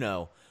about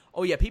Uno.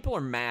 Oh, yeah, people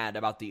are mad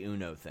about the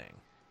Uno thing.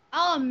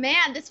 Oh,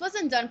 man, this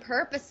wasn't done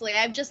purposely.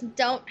 I just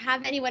don't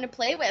have anyone to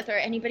play with or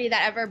anybody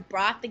that ever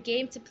brought the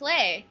game to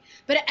play.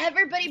 But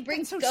everybody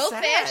brings so Go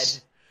sad.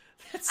 Fish.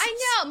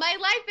 I know. My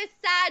life is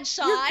sad,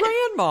 Sean. Your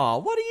grandma.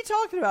 What are you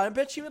talking about? I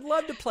bet she would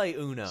love to play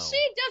Uno.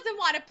 She doesn't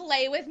want to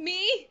play with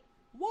me.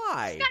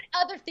 Why? She's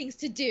got other things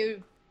to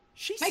do.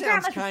 She My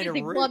sounds grandma's a kind of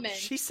busy rude. woman.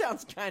 She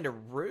sounds kind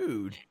of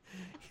rude.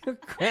 Your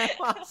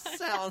grandma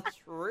sounds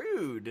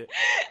rude.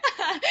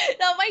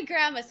 No, my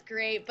grandma's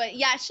great. But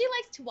yeah, she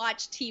likes to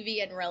watch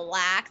TV and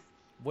relax.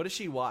 What does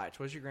she watch?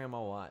 What does your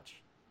grandma watch?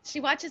 She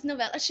watches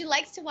novellas. She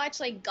likes to watch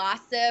like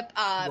gossip,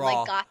 Raw.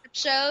 like gossip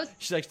shows.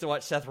 She likes to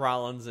watch Seth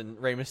Rollins and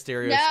Rey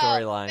Mysterio's No,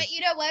 storyline. but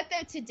you know what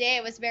though? Today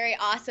it was very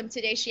awesome.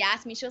 Today she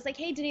asked me, she was like,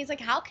 "Hey Denise,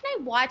 like how can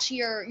I watch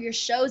your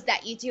shows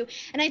that you do?"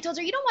 And I told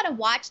her, "You don't want to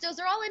watch those.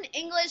 They're all in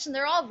English and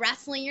they're all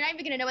wrestling. You're not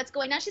even gonna know what's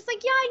going on." She's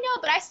like, "Yeah, I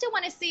know, but I still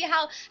want to see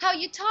how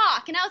you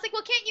talk." And I was like,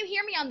 "Well, can't you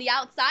hear me on the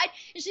outside?"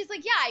 And she's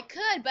like, "Yeah, I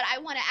could, but I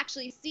want to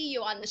actually see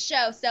you on the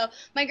show." So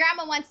my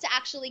grandma wants to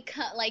actually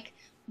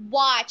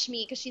watch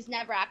me because she's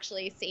never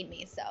actually seen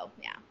me. So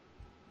yeah.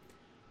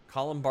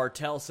 Colin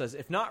Bartel says,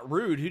 if not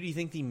rude, who do you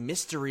think the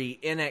mystery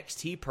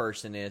NXT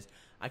person is?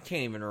 I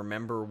can't even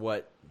remember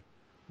what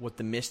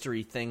the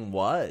mystery thing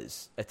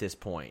was at this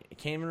point. I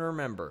can't even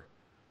remember.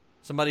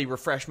 Somebody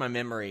refresh my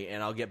memory,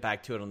 and I'll get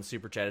back to it on the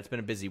Super Chat. It's been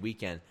a busy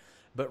weekend.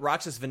 But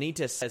Roxas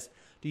Vanitas says,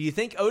 do you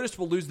think Otis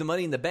will lose the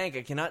Money in the Bank?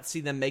 I cannot see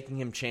them making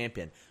him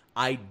champion.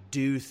 I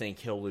do think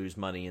he'll lose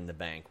Money in the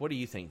Bank. What do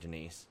you think,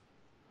 Denise?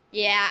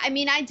 Yeah, I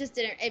mean, I just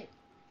didn't.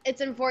 It's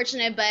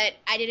unfortunate, but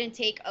I didn't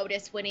take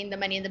Otis winning the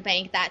Money in the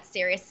Bank that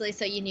seriously.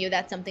 So you knew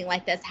that something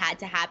like this had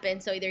to happen.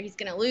 So either he's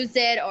going to lose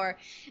it or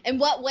in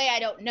what way, I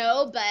don't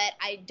know. But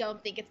I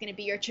don't think it's going to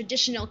be your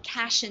traditional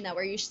cash-in that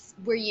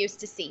we're used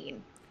to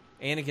seeing.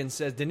 Anakin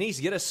says,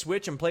 Denise, get a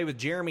Switch and play with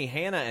Jeremy,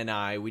 Hannah, and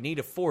I. We need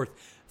a fourth.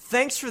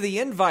 Thanks for the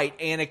invite,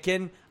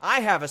 Anakin.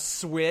 I have a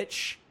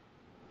Switch.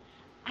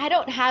 I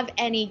don't have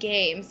any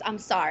games. I'm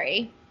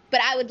sorry. But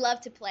I would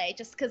love to play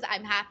just because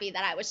I'm happy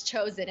that I was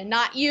chosen and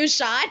not you,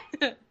 Sean.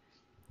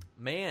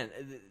 Man,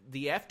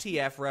 the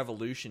FTF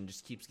revolution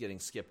just keeps getting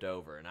skipped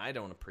over, and I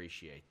don't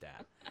appreciate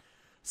that.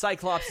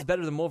 Cyclops is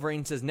better than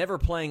Wolverine says, never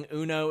playing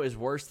Uno is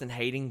worse than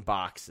hating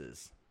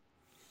boxes.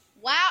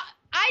 Wow,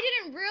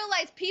 I didn't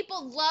realize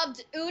people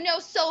loved Uno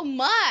so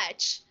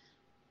much.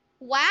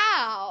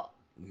 Wow.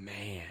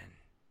 Man.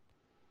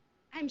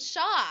 I'm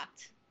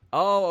shocked.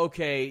 Oh,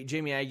 okay.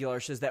 Jamie Aguilar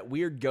says that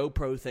weird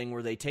GoPro thing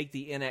where they take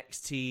the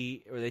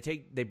NXT, or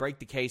they break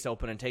the case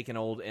open and take an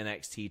old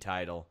NXT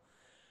title.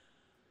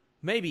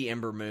 Maybe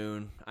Ember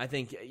Moon. I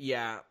think,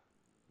 yeah,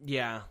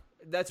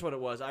 that's what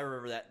it was. I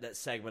remember that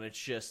segment. It's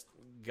just,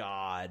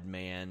 God,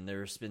 man,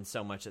 there's been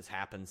so much that's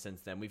happened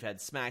since then. We've had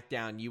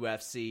SmackDown,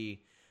 UFC,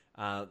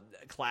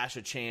 Clash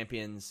of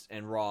Champions,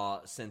 and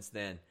Raw since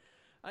then.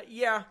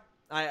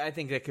 I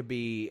think that could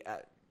be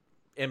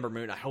Ember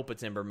Moon. I hope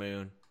it's Ember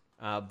Moon,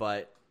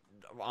 but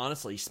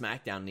honestly,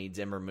 SmackDown needs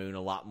Ember Moon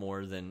a lot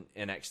more than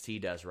NXT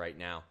does right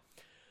now.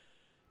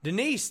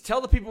 Denise,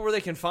 tell the people where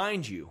they can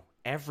find you.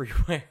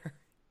 Everywhere.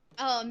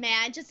 Oh,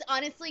 man. Just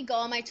honestly go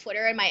on my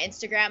Twitter and my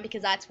Instagram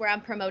because that's where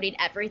I'm promoting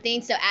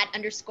everything. So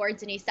 @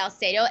 Denise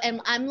Salcedo. And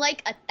I'm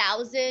like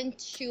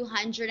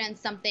 1,200 and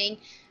something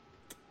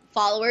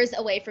followers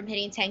away from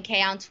hitting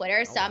 10K on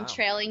Twitter. So I'm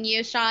trailing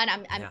you, Sean.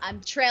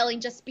 I'm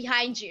trailing just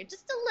behind you.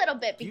 Just a little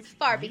bit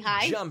far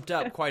behind. You jumped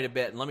up quite a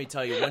bit. And let me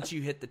tell you, once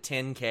you hit the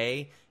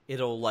 10K,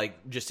 it'll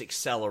just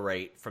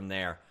accelerate from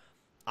there.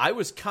 I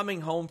was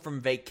coming home from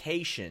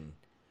vacation.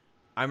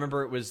 I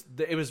remember it was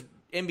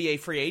NBA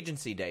free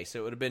agency day, so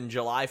it would have been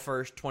July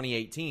 1st,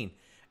 2018.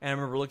 And I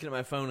remember looking at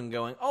my phone and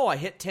going, oh, I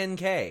hit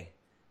 10K.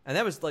 And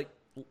that was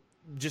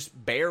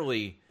just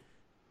barely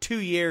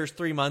 2 years,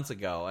 3 months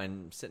ago,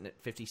 and sitting at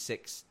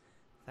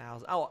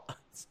 56,000. Oh,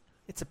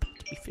 it's about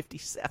to be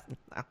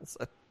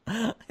 57,000.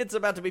 It's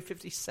about to be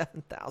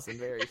 57,000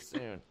 very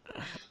soon.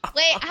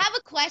 Wait, I have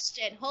a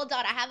question. Hold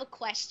on, I have a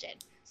question.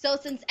 So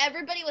since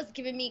everybody was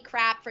giving me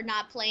crap for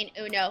not playing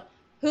Uno,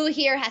 who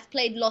here has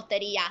played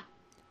Loteria?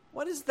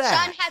 What is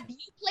that? Sean, have you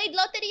played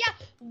Loteria?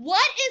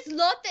 What is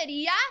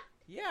Loteria?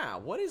 Yeah,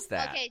 what is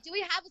that? Okay, do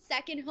we have a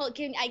second? I'm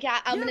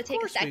going to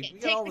take a second. We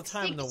got all the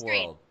time in the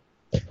world.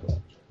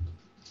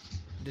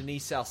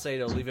 Denise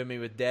Salcedo leaving me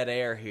with dead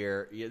air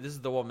here. Yeah, this is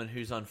the woman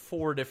who's on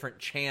 4 different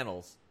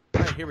channels.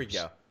 All right, here we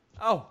go.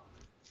 Oh,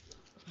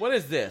 what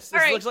is this?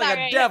 This looks like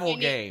a devil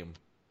game.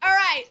 All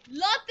right,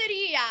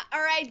 Loteria.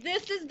 All right,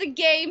 this is the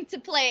game to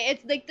play.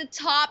 It's like the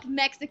top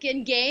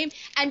Mexican game.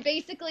 And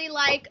basically,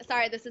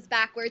 sorry, this is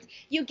backwards.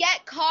 You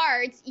get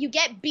cards, you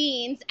get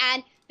beans,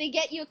 and they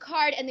get you a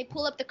card and they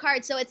pull up the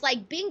card. So it's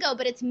like bingo,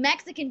 but it's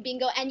Mexican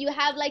bingo. And you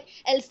have like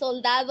El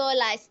Soldado,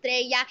 La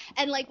Estrella,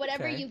 and like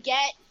whatever you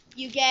get,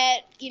 you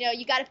got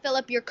to fill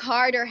up your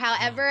card or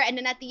however. And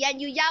then at the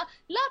end you yell,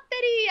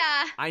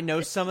 Loteria. I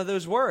know some of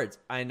those words.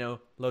 I know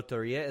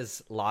Loteria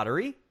is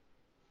lottery.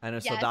 I know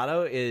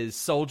Soldado is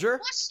soldier.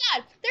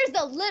 Well,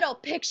 there's a little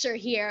picture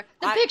here.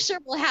 The picture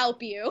will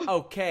help you.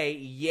 Okay,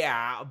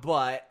 yeah,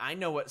 but I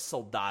know what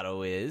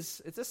Soldado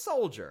is. It's a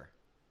soldier.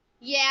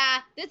 Yeah,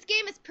 this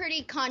game is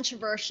pretty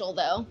controversial,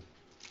 though.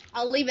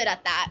 I'll leave it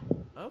at that.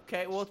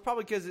 Okay, well, it's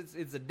probably because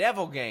it's a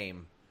devil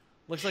game.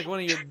 Looks like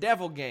one of your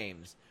devil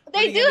games.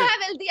 They do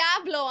have El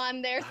Diablo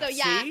on there, so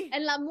see?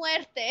 En la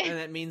muerte. And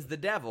that means the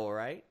devil,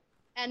 right?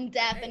 And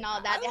death and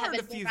all that. They have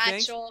El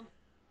Borracho.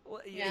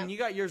 Well, and you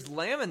got yours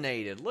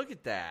laminated. Look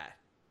at that.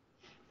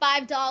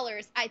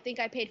 $5. I think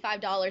I paid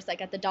 $5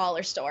 like at the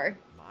dollar store.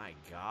 My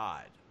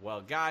God. Well,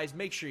 guys,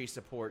 make sure you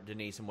support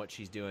Denise and what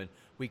she's doing.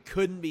 We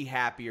couldn't be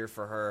happier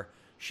for her.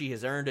 She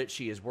has earned it.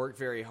 She has worked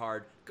very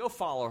hard. Go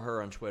follow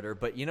her on Twitter.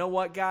 But you know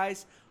what,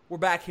 guys? We're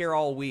back here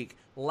all week.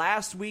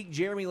 Last week,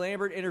 Jeremy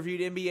Lambert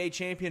interviewed NBA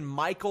champion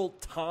Michael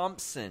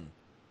Thompson.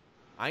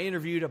 I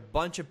interviewed a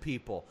bunch of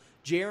people.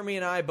 Jeremy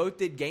and I both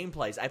did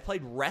gameplays. I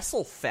played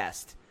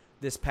WrestleFest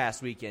this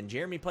past weekend.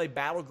 Jeremy played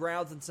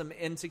Battlegrounds and some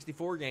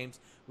N64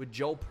 games with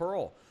Joel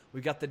Pearl.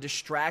 We've got the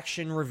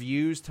Distraction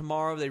reviews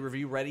tomorrow. They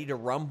review Ready to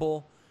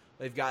Rumble.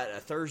 They've got a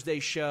Thursday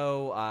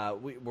show.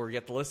 We're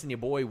going to listen to your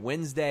boy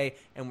Wednesday,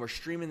 and we're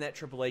streaming that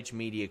Triple H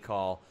media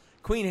call.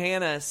 Queen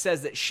Hannah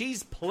says that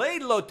she's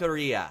played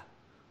Loteria.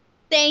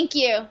 Thank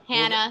you,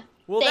 Hannah.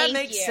 Well, that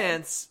makes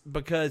sense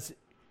because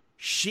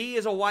she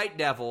is a white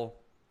devil.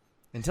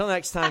 Until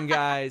next time,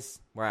 guys,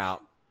 we're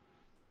out.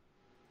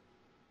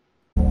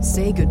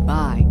 Say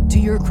goodbye to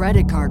your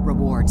credit card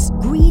rewards.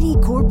 Greedy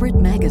corporate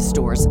mega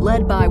stores,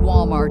 led by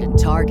Walmart and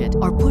Target,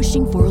 are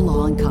pushing for a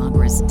law in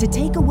Congress to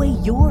take away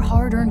your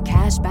hard-earned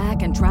cash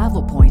back and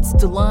travel points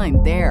to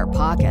line their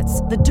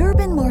pockets. The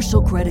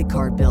Durbin-Marshall credit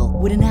card bill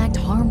would enact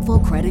harmful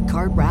credit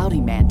card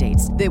routing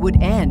mandates that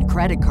would end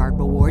credit card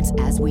rewards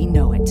as we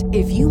know it.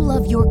 If you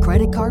love your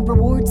credit card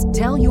rewards,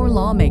 tell your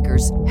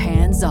lawmakers,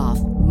 hands off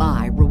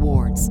my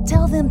rewards.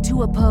 Tell them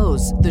to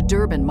oppose the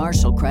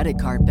Durbin-Marshall credit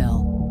card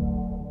bill.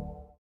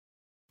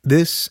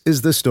 This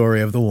is the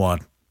story of the one.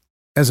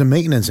 As a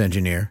maintenance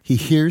engineer, he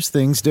hears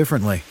things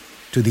differently.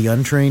 To the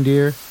untrained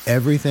ear,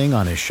 everything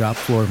on his shop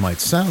floor might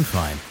sound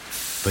fine,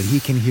 but he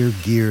can hear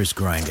gears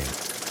grinding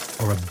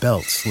or a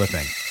belt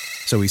slipping.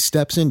 So he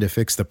steps in to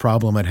fix the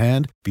problem at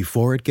hand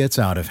before it gets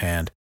out of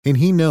hand. And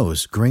he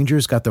knows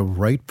Grainger's got the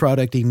right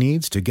product he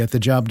needs to get the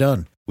job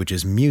done, which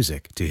is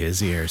music to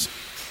his ears.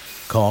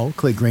 Call,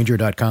 click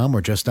Grainger.com,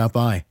 or just stop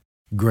by.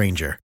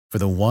 Grainger, for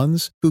the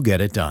ones who get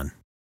it done.